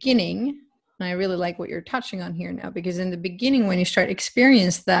the beginning, and I really like what you're touching on here now, because in the beginning, when you start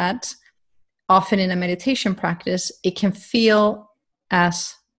experience that, often in a meditation practice, it can feel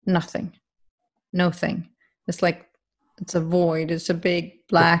as nothing. It's like, it's a void. It's a big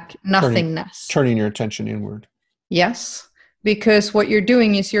black nothingness. Turning your attention inward. Yes, because what you're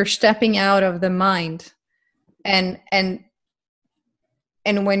doing is you're stepping out of the mind, and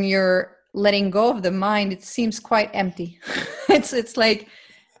when you're letting go of the mind, it seems quite empty. It's like,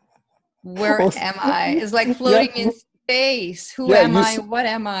 where am I? It's like floating in space. Who am I? What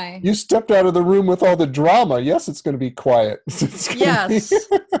am I? You stepped out of the room with all the drama. Yes, it's going to be quiet. Yes.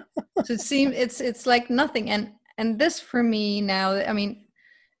 So it seems it's like nothing. And this for me now, I mean,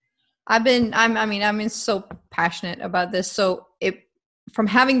 I'm so passionate about this. So it, from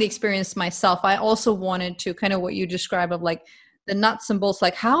having the experience myself, I also wanted to kind of what you describe of like the nuts and bolts,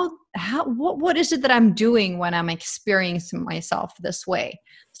 like what is it that I'm doing when I'm experiencing myself this way?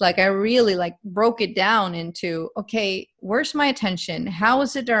 It's like I really like broke it down into, okay, where's my attention? How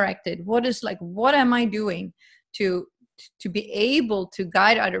is it directed? What am I doing to be able to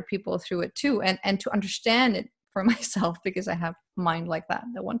guide other people through it too, and to understand it for myself, because I have a mind like that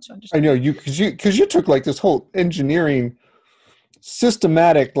wants to I understand. know because you took like this whole engineering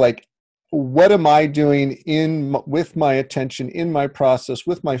systematic, like, what am I doing with my attention, in my process,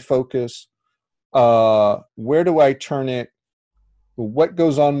 with my focus? Where do I turn it? What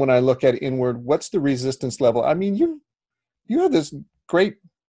goes on when I look at inward? What's the resistance level? I mean, you have this great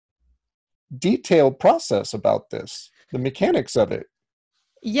detailed process about this, the mechanics of it.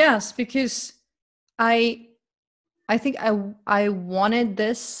 Yes, because I think I wanted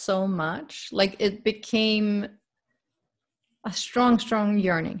this so much. Like it became a strong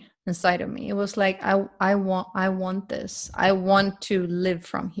yearning inside of me. It was like I want this. I want to live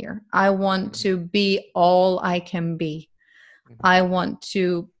from here. I want to be all I can be. I want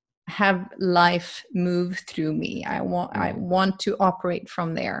to have life move through me. I want to operate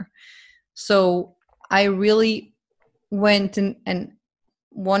from there. So I really went and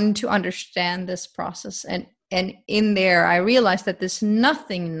wanted to understand this process, and in there I realized that this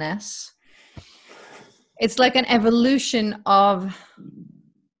nothingness, it's like an evolution of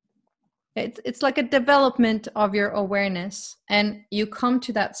it's like a development of your awareness, and you come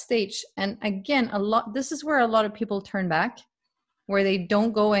to that stage. And again, this is where a lot of people turn back, where they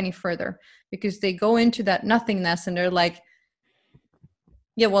don't go any further, because they go into that nothingness and they're like,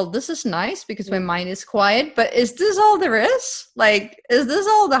 yeah, well, this is nice because my mind is quiet, but is this all there is? Like, is this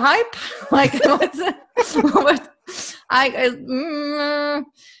all the hype? Like, what's it?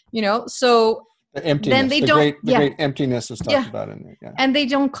 So The emptiness, then they don't, the great emptiness is talked about in there. Yeah. And they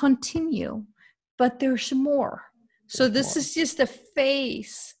don't continue, but there's more. So this is just a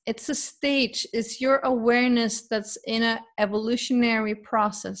phase. It's a stage. It's your awareness that's in an evolutionary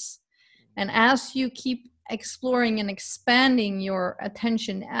process. And as you keep exploring and expanding your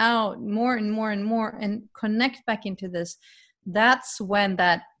attention out more and more and more and connect back into this, that's when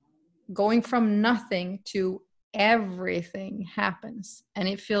that going from nothing to everything happens. And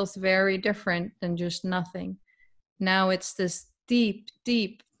it feels very different than just nothing. Now it's this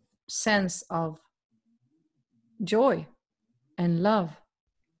deep sense of joy and love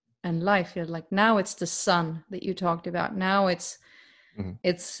and life. You're like, now it's the sun that you talked about. Now it's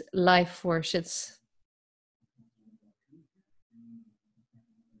life force. It's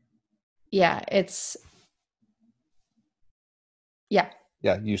yeah,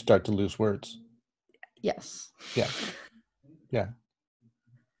 you start to lose words. Yes. Yeah.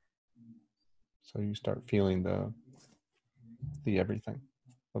 So you start feeling the everything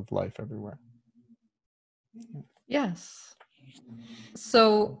of life everywhere. Yes.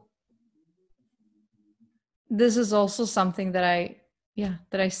 So this is also something that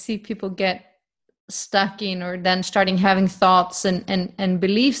I see people get stuck in, or then starting having thoughts and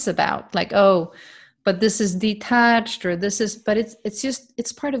beliefs about, like, oh, but this is detached, or this is, but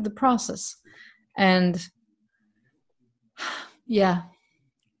it's part of the process. And yeah,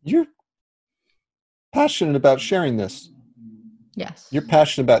 you're passionate about sharing this. Yes, you're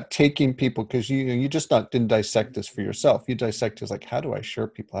passionate about taking people, because you just didn't dissect this for yourself. You dissect it as like, how do I share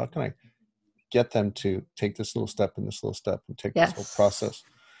people? How can I get them to take this little step and this little step and take this whole process?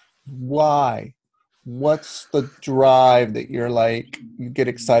 Why? What's the drive that you're like, you get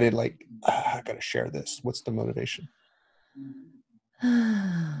excited, like, I gotta share this? What's the motivation?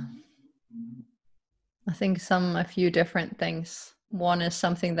 I think a few different things. One is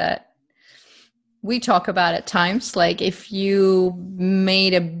something that we talk about at times, like if you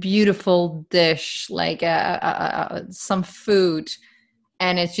made a beautiful dish, like some food,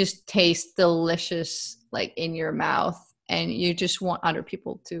 and it just tastes delicious, like in your mouth, and you just want other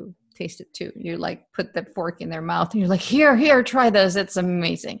people to taste it too. You like put the fork in their mouth and you're like, here, try this. It's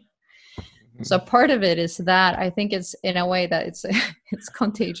amazing. So part of it is that I think it's in a way that it's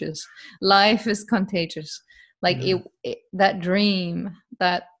contagious. Life is contagious. Like that dream,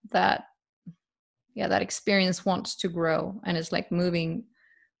 that experience wants to grow, and it's like moving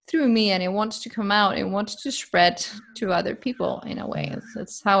through me, and it wants to come out. It wants to spread to other people in a way.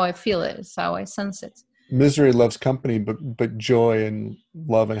 It's how I feel it. It's how I sense it. Misery loves company, but joy and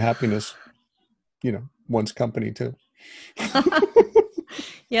love and happiness, wants company too.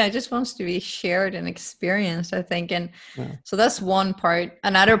 Yeah, it just wants to be shared and experienced, I think. And Yeah. so that's one part.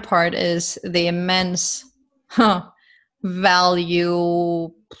 Another part is the immense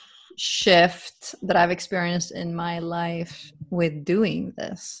value shift that I've experienced in my life with doing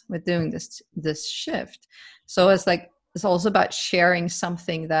this shift. So it's like, it's also about sharing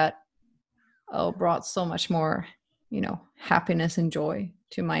something that brought so much more, happiness and joy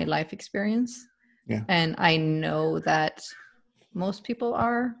to my life experience. Yeah. And I know that most people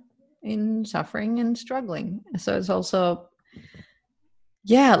are in suffering and struggling. So it's also,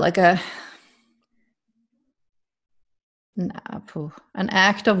 like an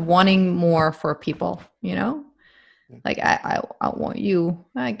act of wanting more for people, like I want you,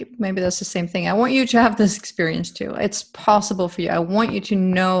 maybe that's the same thing. I want you to have this experience too. It's possible for you. I want you to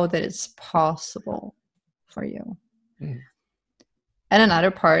know that it's possible for you. Mm. And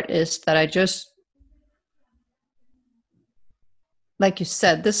another part is that I just, like you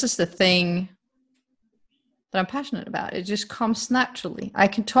said, this is the thing that I'm passionate about. It just comes naturally. I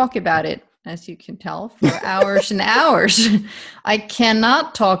can talk about it, as you can tell, for hours and hours. I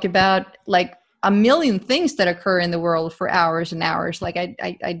cannot talk about like a million things that occur in the world for hours and hours. Like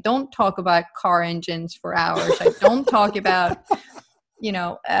I don't talk about car engines for hours. I don't talk about,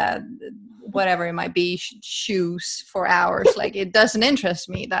 whatever it might be, shoes for hours. Like it doesn't interest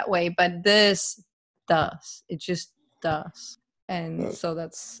me that way, but this does. It just does. And so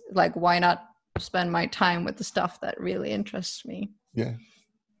that's like, why not spend my time with the stuff that really interests me? Yeah.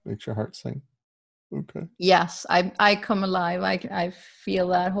 Makes your heart sing. Okay. Yes, I come alive. I feel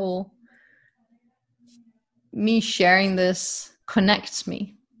that whole, me sharing this connects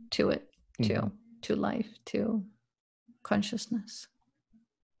me to it, to life, to consciousness.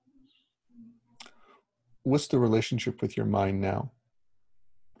 What's the relationship with your mind now?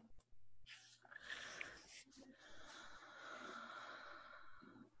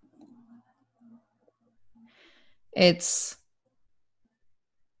 It's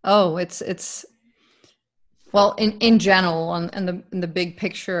well, in general, in the big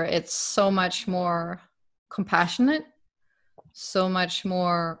picture, it's so much more compassionate, so much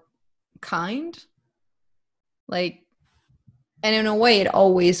more kind. Like, and in a way it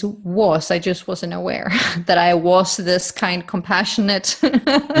always was. I just wasn't aware that I was this kind, compassionate.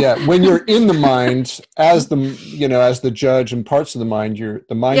 Yeah, when you're in the mind as the judge and parts of the mind,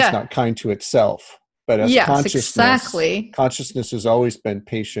 the mind's not kind to itself. But as Yes, exactly. consciousness has always been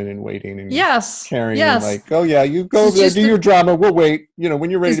patient and waiting and Yes, caring and yes. like, oh yeah, you go over there, do your drama. We'll wait. When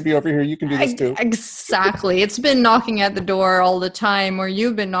you're ready to be over here, you can do this too. Exactly. It's been knocking at the door all the time, or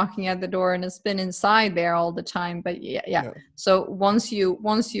you've been knocking at the door and it's been inside there all the time. But yeah. So once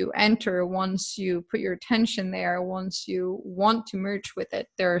you enter, once you put your attention there, once you want to merge with it,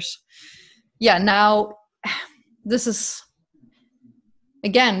 now this is,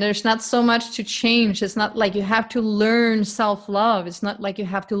 again, there's not so much to change. It's not like you have to learn self-love. It's not like you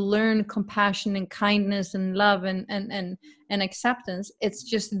have to learn compassion and kindness and love and acceptance. It's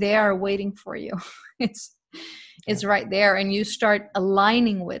just there waiting for you. It's right there, and you start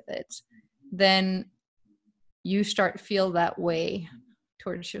aligning with it. Then you start feel that way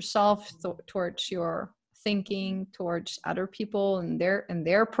towards yourself, towards your thinking, towards other people and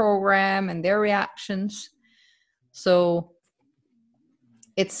their program and their reactions. So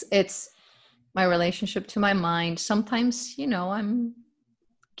it's my relationship to my mind. Sometimes, I'm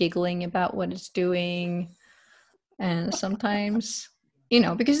giggling about what it's doing. And sometimes,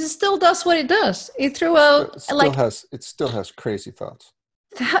 because it still does what it does. It threw out it still has crazy thoughts.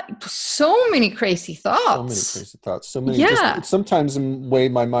 So many crazy thoughts. Sometimes in a way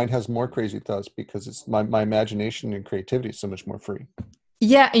my mind has more crazy thoughts because it's my imagination and creativity is so much more free.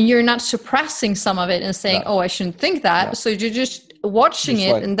 Yeah, and you're not suppressing some of it and saying, "Oh, I shouldn't think that." No. So you're just watching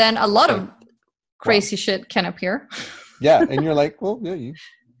it, and then a lot of crazy shit can appear. Yeah, and you're like, well, yeah, you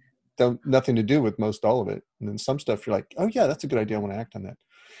don't nothing to do with all of it, and then some stuff you're like, oh yeah, that's a good idea. I want to act on that.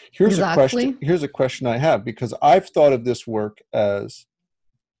 Here's a question I have, because I've thought of this work as,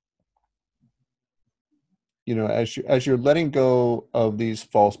 as you're letting go of these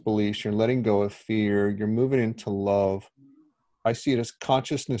false beliefs, you're letting go of fear, you're moving into love. I see it as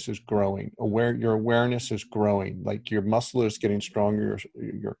consciousness is growing. Your awareness is growing. Like your muscle is getting stronger.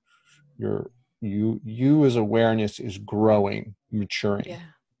 You as awareness is growing, maturing.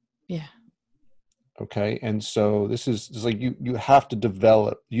 Yeah. Okay. And so this is like you have to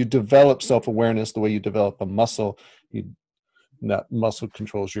develop self-awareness the way you develop a muscle. That muscle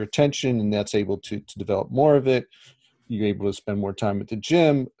controls your attention, and that's able to develop more of it. You're able to spend more time at the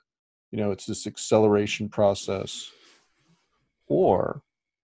gym. It's this acceleration process. Or,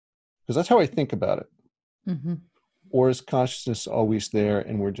 because that's how I think about it. Mm-hmm. Or is consciousness always there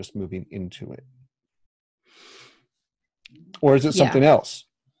and we're just moving into it? Or is it something else?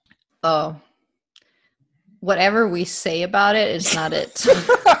 Oh, whatever we say about it is not it.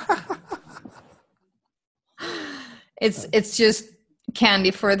 It's just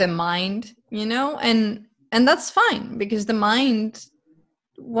candy for the mind, and that's fine, because the mind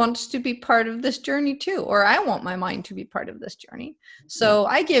wants to be part of this journey too, or I want my mind to be part of this journey. So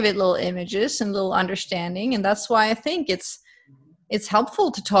I give it little images and little understanding, and that's why I think it's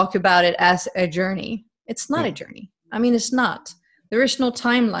helpful to talk about it as a journey. It's not a journey. I mean, it's not. There is no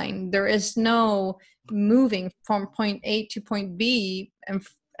timeline. There is no moving from point A to point B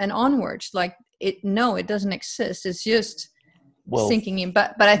and onwards. Like it doesn't exist. It's just sinking in.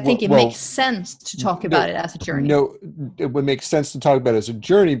 But I think it makes sense to talk about it as a journey. No, it would make sense to talk about it as a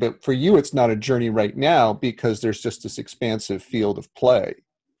journey, but for you, it's not a journey right now because there's just this expansive field of play.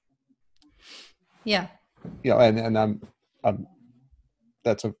 Yeah. And I'm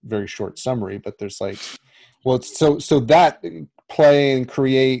that's a very short summary, but there's like, well, it's so that play and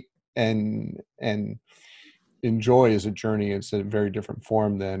create and enjoy is a journey. It's a very different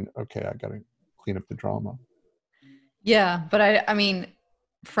form than, okay, I got to clean up the drama. Yeah, but I mean,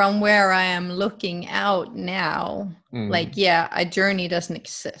 from where I am looking out now, like, a journey doesn't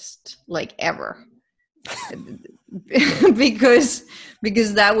exist, like, ever. because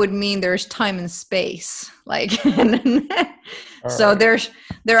that would mean there's time and space, like, so right.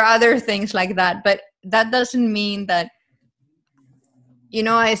 there are other things like that, but that doesn't mean that,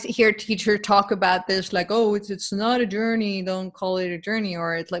 I hear teachers talk about this like, oh, it's not a journey, don't call it a journey,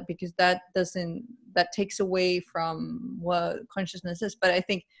 or it's like, because that takes away from what consciousness is. But I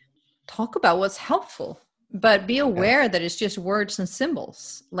think talk about what's helpful, but be aware that it's just words and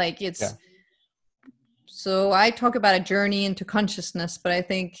symbols, like it's So I talk about a journey into consciousness, but I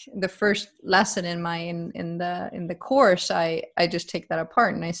think the first lesson in the course, I just take that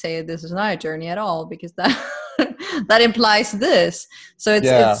apart and I say this is not a journey at all, because that that implies this. So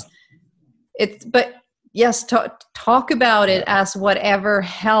it's but yes, talk about it as whatever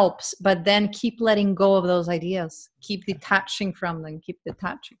helps, but then keep letting go of those ideas. Keep detaching from them.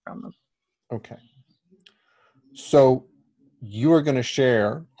 Okay. So you are going to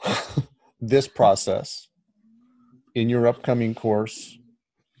share this process in your upcoming course,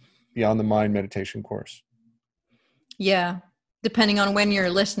 Beyond the Mind meditation course. Yeah. Depending on when you're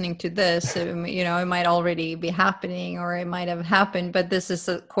listening to this, it might already be happening, or it might have happened, but this is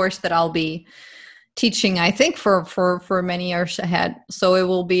a course that I'll be teaching, I think, for many years ahead. So it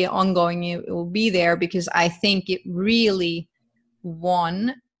will be ongoing. It will be there because I think it really,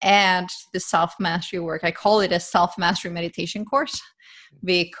 adds the self-mastery work. I call it a self-mastery meditation course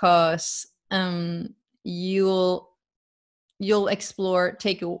because you'll explore,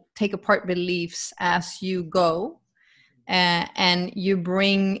 take apart beliefs as you go, and you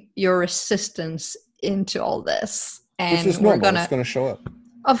bring your resistance into all this. And which is normal. It's going to show up.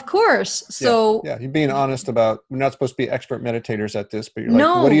 Of course. So yeah, you're being honest about, we're not supposed to be expert meditators at this, but you're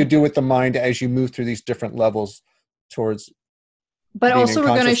like, what do you do with the mind as you move through these different levels towards? But also we're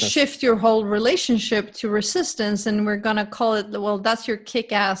going to shift your whole relationship to resistance, and we're going to call it, well, that's your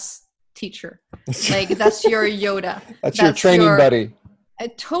kick-ass teacher. Like, that's your Yoda. That's your training buddy.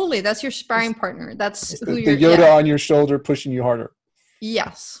 Totally. That's your sparring partner. That's who the Yoda on your shoulder pushing you harder.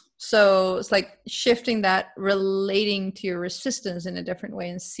 Yes. So it's like shifting that, relating to your resistance in a different way,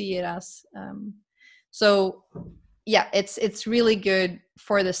 and see it as it's really good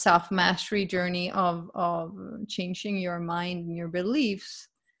for the self-mastery journey of changing your mind and your beliefs.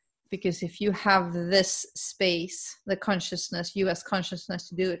 Because if you have this space, the consciousness, you as consciousness,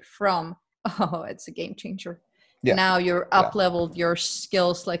 to do it from, it's a game changer. Yeah. Now you're up-leveled your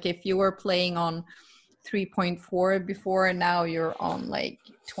skills. Like if you were playing on 3.4 before, and now you're on like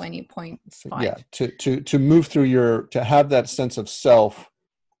 20.5. Yeah, to move through to have that sense of self,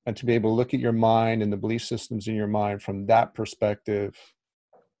 and to be able to look at your mind and the belief systems in your mind from that perspective,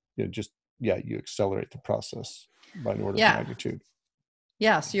 you accelerate the process by an order of magnitude.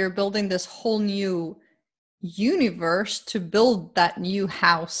 Yeah, so you're building this whole new universe to build that new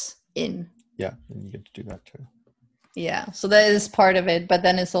house in. Yeah, and you get to do that too. Yeah, so that is part of it. But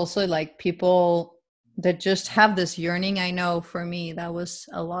then it's also like people that just have this yearning. I know for me, that was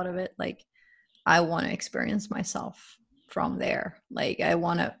a lot of it. Like, I want to experience myself from there. Like, I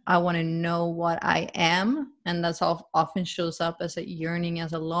want to know what I am. And that's often shows up as a yearning,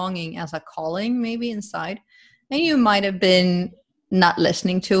 as a longing, as a calling, maybe inside. And you might have been not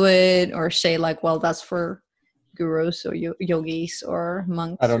listening to it, or say like, well, that's for gurus or yogis or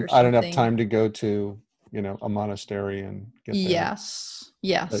monks. I don't have time to go to, a monastery and get there. Yes.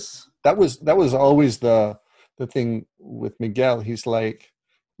 But that was always the the thing with Miguel, he's like,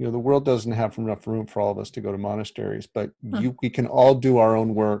 the world doesn't have enough room for all of us to go to monasteries, but we can all do our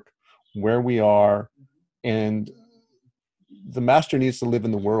own work where we are, and the master needs to live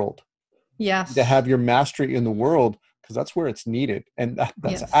in the world. Yes. To have your mastery in the world, because that's where it's needed, and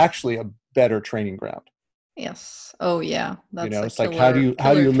that's actually a better training ground. Yes. Oh yeah. That's it's like how do you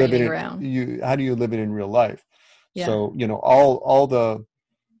live it how do you live it in real life? Yeah. So all the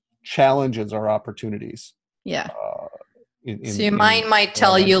challenges are opportunities. Yeah. So your mind might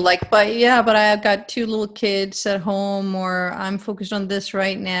tell you like, but I've got 2 little kids at home, or I'm focused on this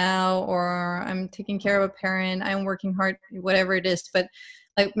right now, or I'm taking care of a parent, I'm working hard, whatever it is. But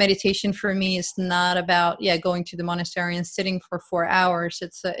like meditation for me is not about going to the monastery and sitting for 4 hours.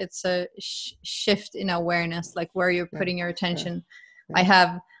 It's a shift in awareness, like where you're putting your attention.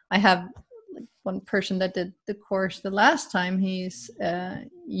 Yeah. I have like one person that did the course the last time. He's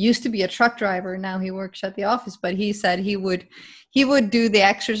used to be a truck driver. Now he works at the office, but he said he would do the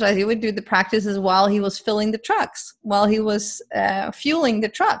exercise. He would do the practices while he was filling the trucks, while he was fueling the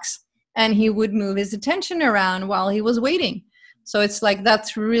trucks, and he would move his attention around while he was waiting. So it's like,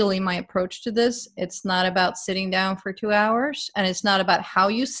 that's really my approach to this. It's not about sitting down for 2 hours, and it's not about how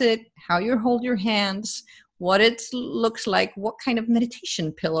you sit, how you hold your hands, what it looks like, what kind of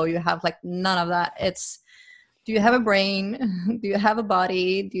meditation pillow you have. Like, none of that. It's, do you have a brain? Do you have a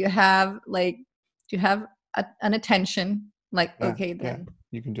body? Do you have an attention? Like, okay, then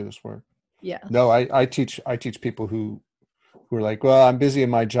you can do this work. Yeah. No, I teach people who are like, well, I'm busy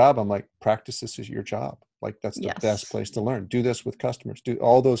in my job. I'm like, practice this is your job. Like, that's the best place to learn. Do this with customers. Do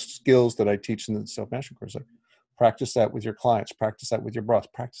all those skills that I teach in the self-mastery course. Like, practice that with your clients. Practice that with your boss.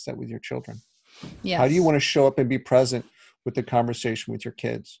 Practice that with your children. Yes. How do you want to show up and be present with the conversation with your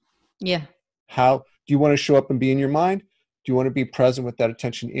kids? Yeah. How do you want to show up and be in your mind? Do you want to be present with that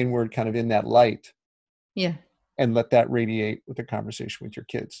attention inward, kind of in that light? Yeah. And let that radiate with the conversation with your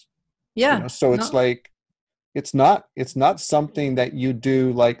kids. Yeah. So it's like, it's not something that you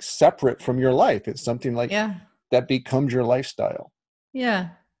do like separate from your life. It's something like that becomes your lifestyle.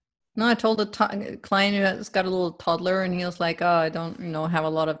 Yeah. No, I told a client who has got a little toddler, and he was like, oh, I don't have a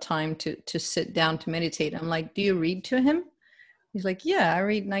lot of time to sit down to meditate. I'm like, do you read to him? He's like, yeah, I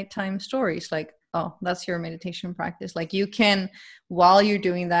read nighttime stories. Like, oh, that's your meditation practice. Like, you can, while you're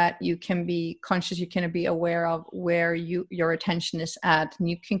doing that, you can be conscious, you can be aware of where your attention is at, and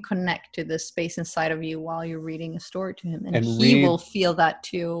you can connect to this space inside of you while you're reading a story to him. And he will feel that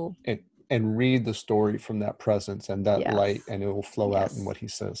too. And read the story from that presence and that light, and it will flow out in what he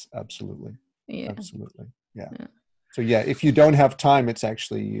says. Absolutely. Yeah. Absolutely. Yeah. So if you don't have time, it's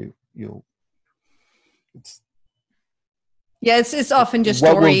actually it's often just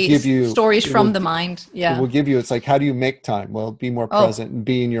stories from the mind. Yeah. It will give you, it's like, how do you make time? Well, be more present and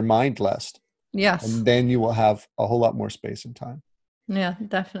be in your mind less. Yes. And then you will have a whole lot more space and time. Yeah,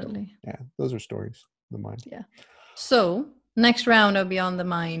 definitely. Yeah. Those are stories, the mind. Yeah. So next round of Beyond the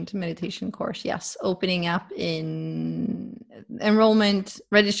Mind meditation course. Yes. Opening up in enrollment.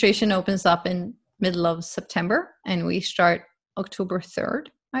 Registration opens up in middle of September, and we start October 3rd,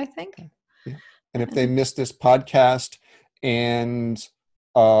 I think. Yeah. And if they missed this podcast and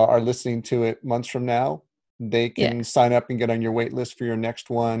are listening to it months from now, they can sign up and get on your wait list for your next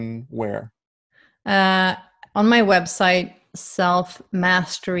one. Where? On my website,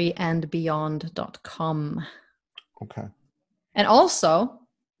 selfmasteryandbeyond.com. Okay. And also,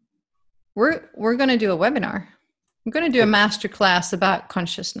 we're going to do a webinar. I'm going to do a masterclass about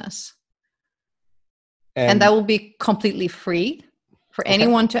consciousness. And that will be completely free for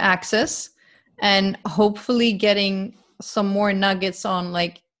anyone to access, and hopefully getting some more nuggets on,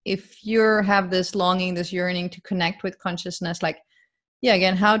 like, if you have this longing, this yearning to connect with consciousness, like,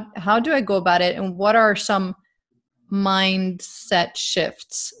 again, how do I go about it, and what are some mindset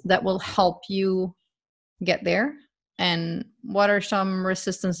shifts that will help you get there, and what are some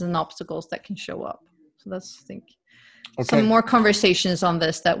resistance and obstacles that can show up. So that's, I think, some more conversations on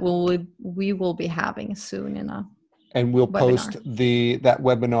this that we will be having soon in a and we'll webinar. Post that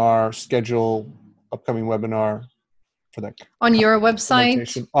webinar schedule, upcoming webinar for that on your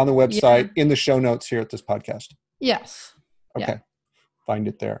website, on the website, in the show notes here at this podcast. Yes. Okay. Find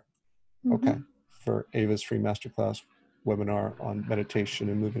it there. Mm-hmm. Okay. For Ava's free masterclass webinar on meditation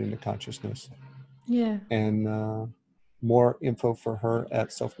and moving into consciousness. Yeah. And more info for her at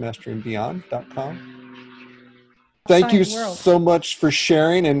selfmasteryandbeyond.com. Thank you so much for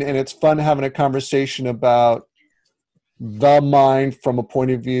sharing. And it's fun having a conversation about the mind from a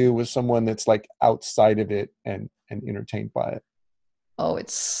point of view with someone that's like outside of it and entertained by it. Oh,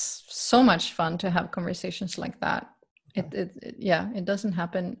 it's so much fun to have conversations like that. It doesn't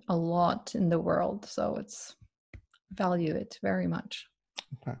happen a lot in the world. So it's value it very much.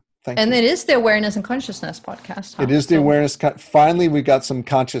 Okay. Thank And you. it is the Awareness and Consciousness podcast. It is the awareness. Finally, we got some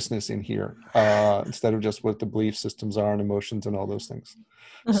consciousness in here instead of just what the belief systems are and emotions and all those things.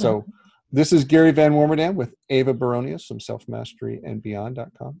 So this is Gary Van Warmerdam with Eva Baronius from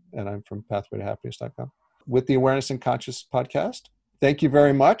selfmasteryandbeyond.com. And I'm from pathwaytohappiness.com with the Awareness and Conscious podcast. Thank you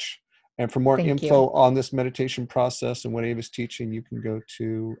very much. And for more info on this meditation process and what Eva's teaching, you can go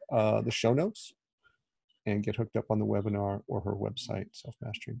to the show notes and get hooked up on the webinar or her website, Self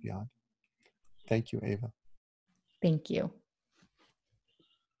Mastery and Beyond. Thank you, Eva. Thank you.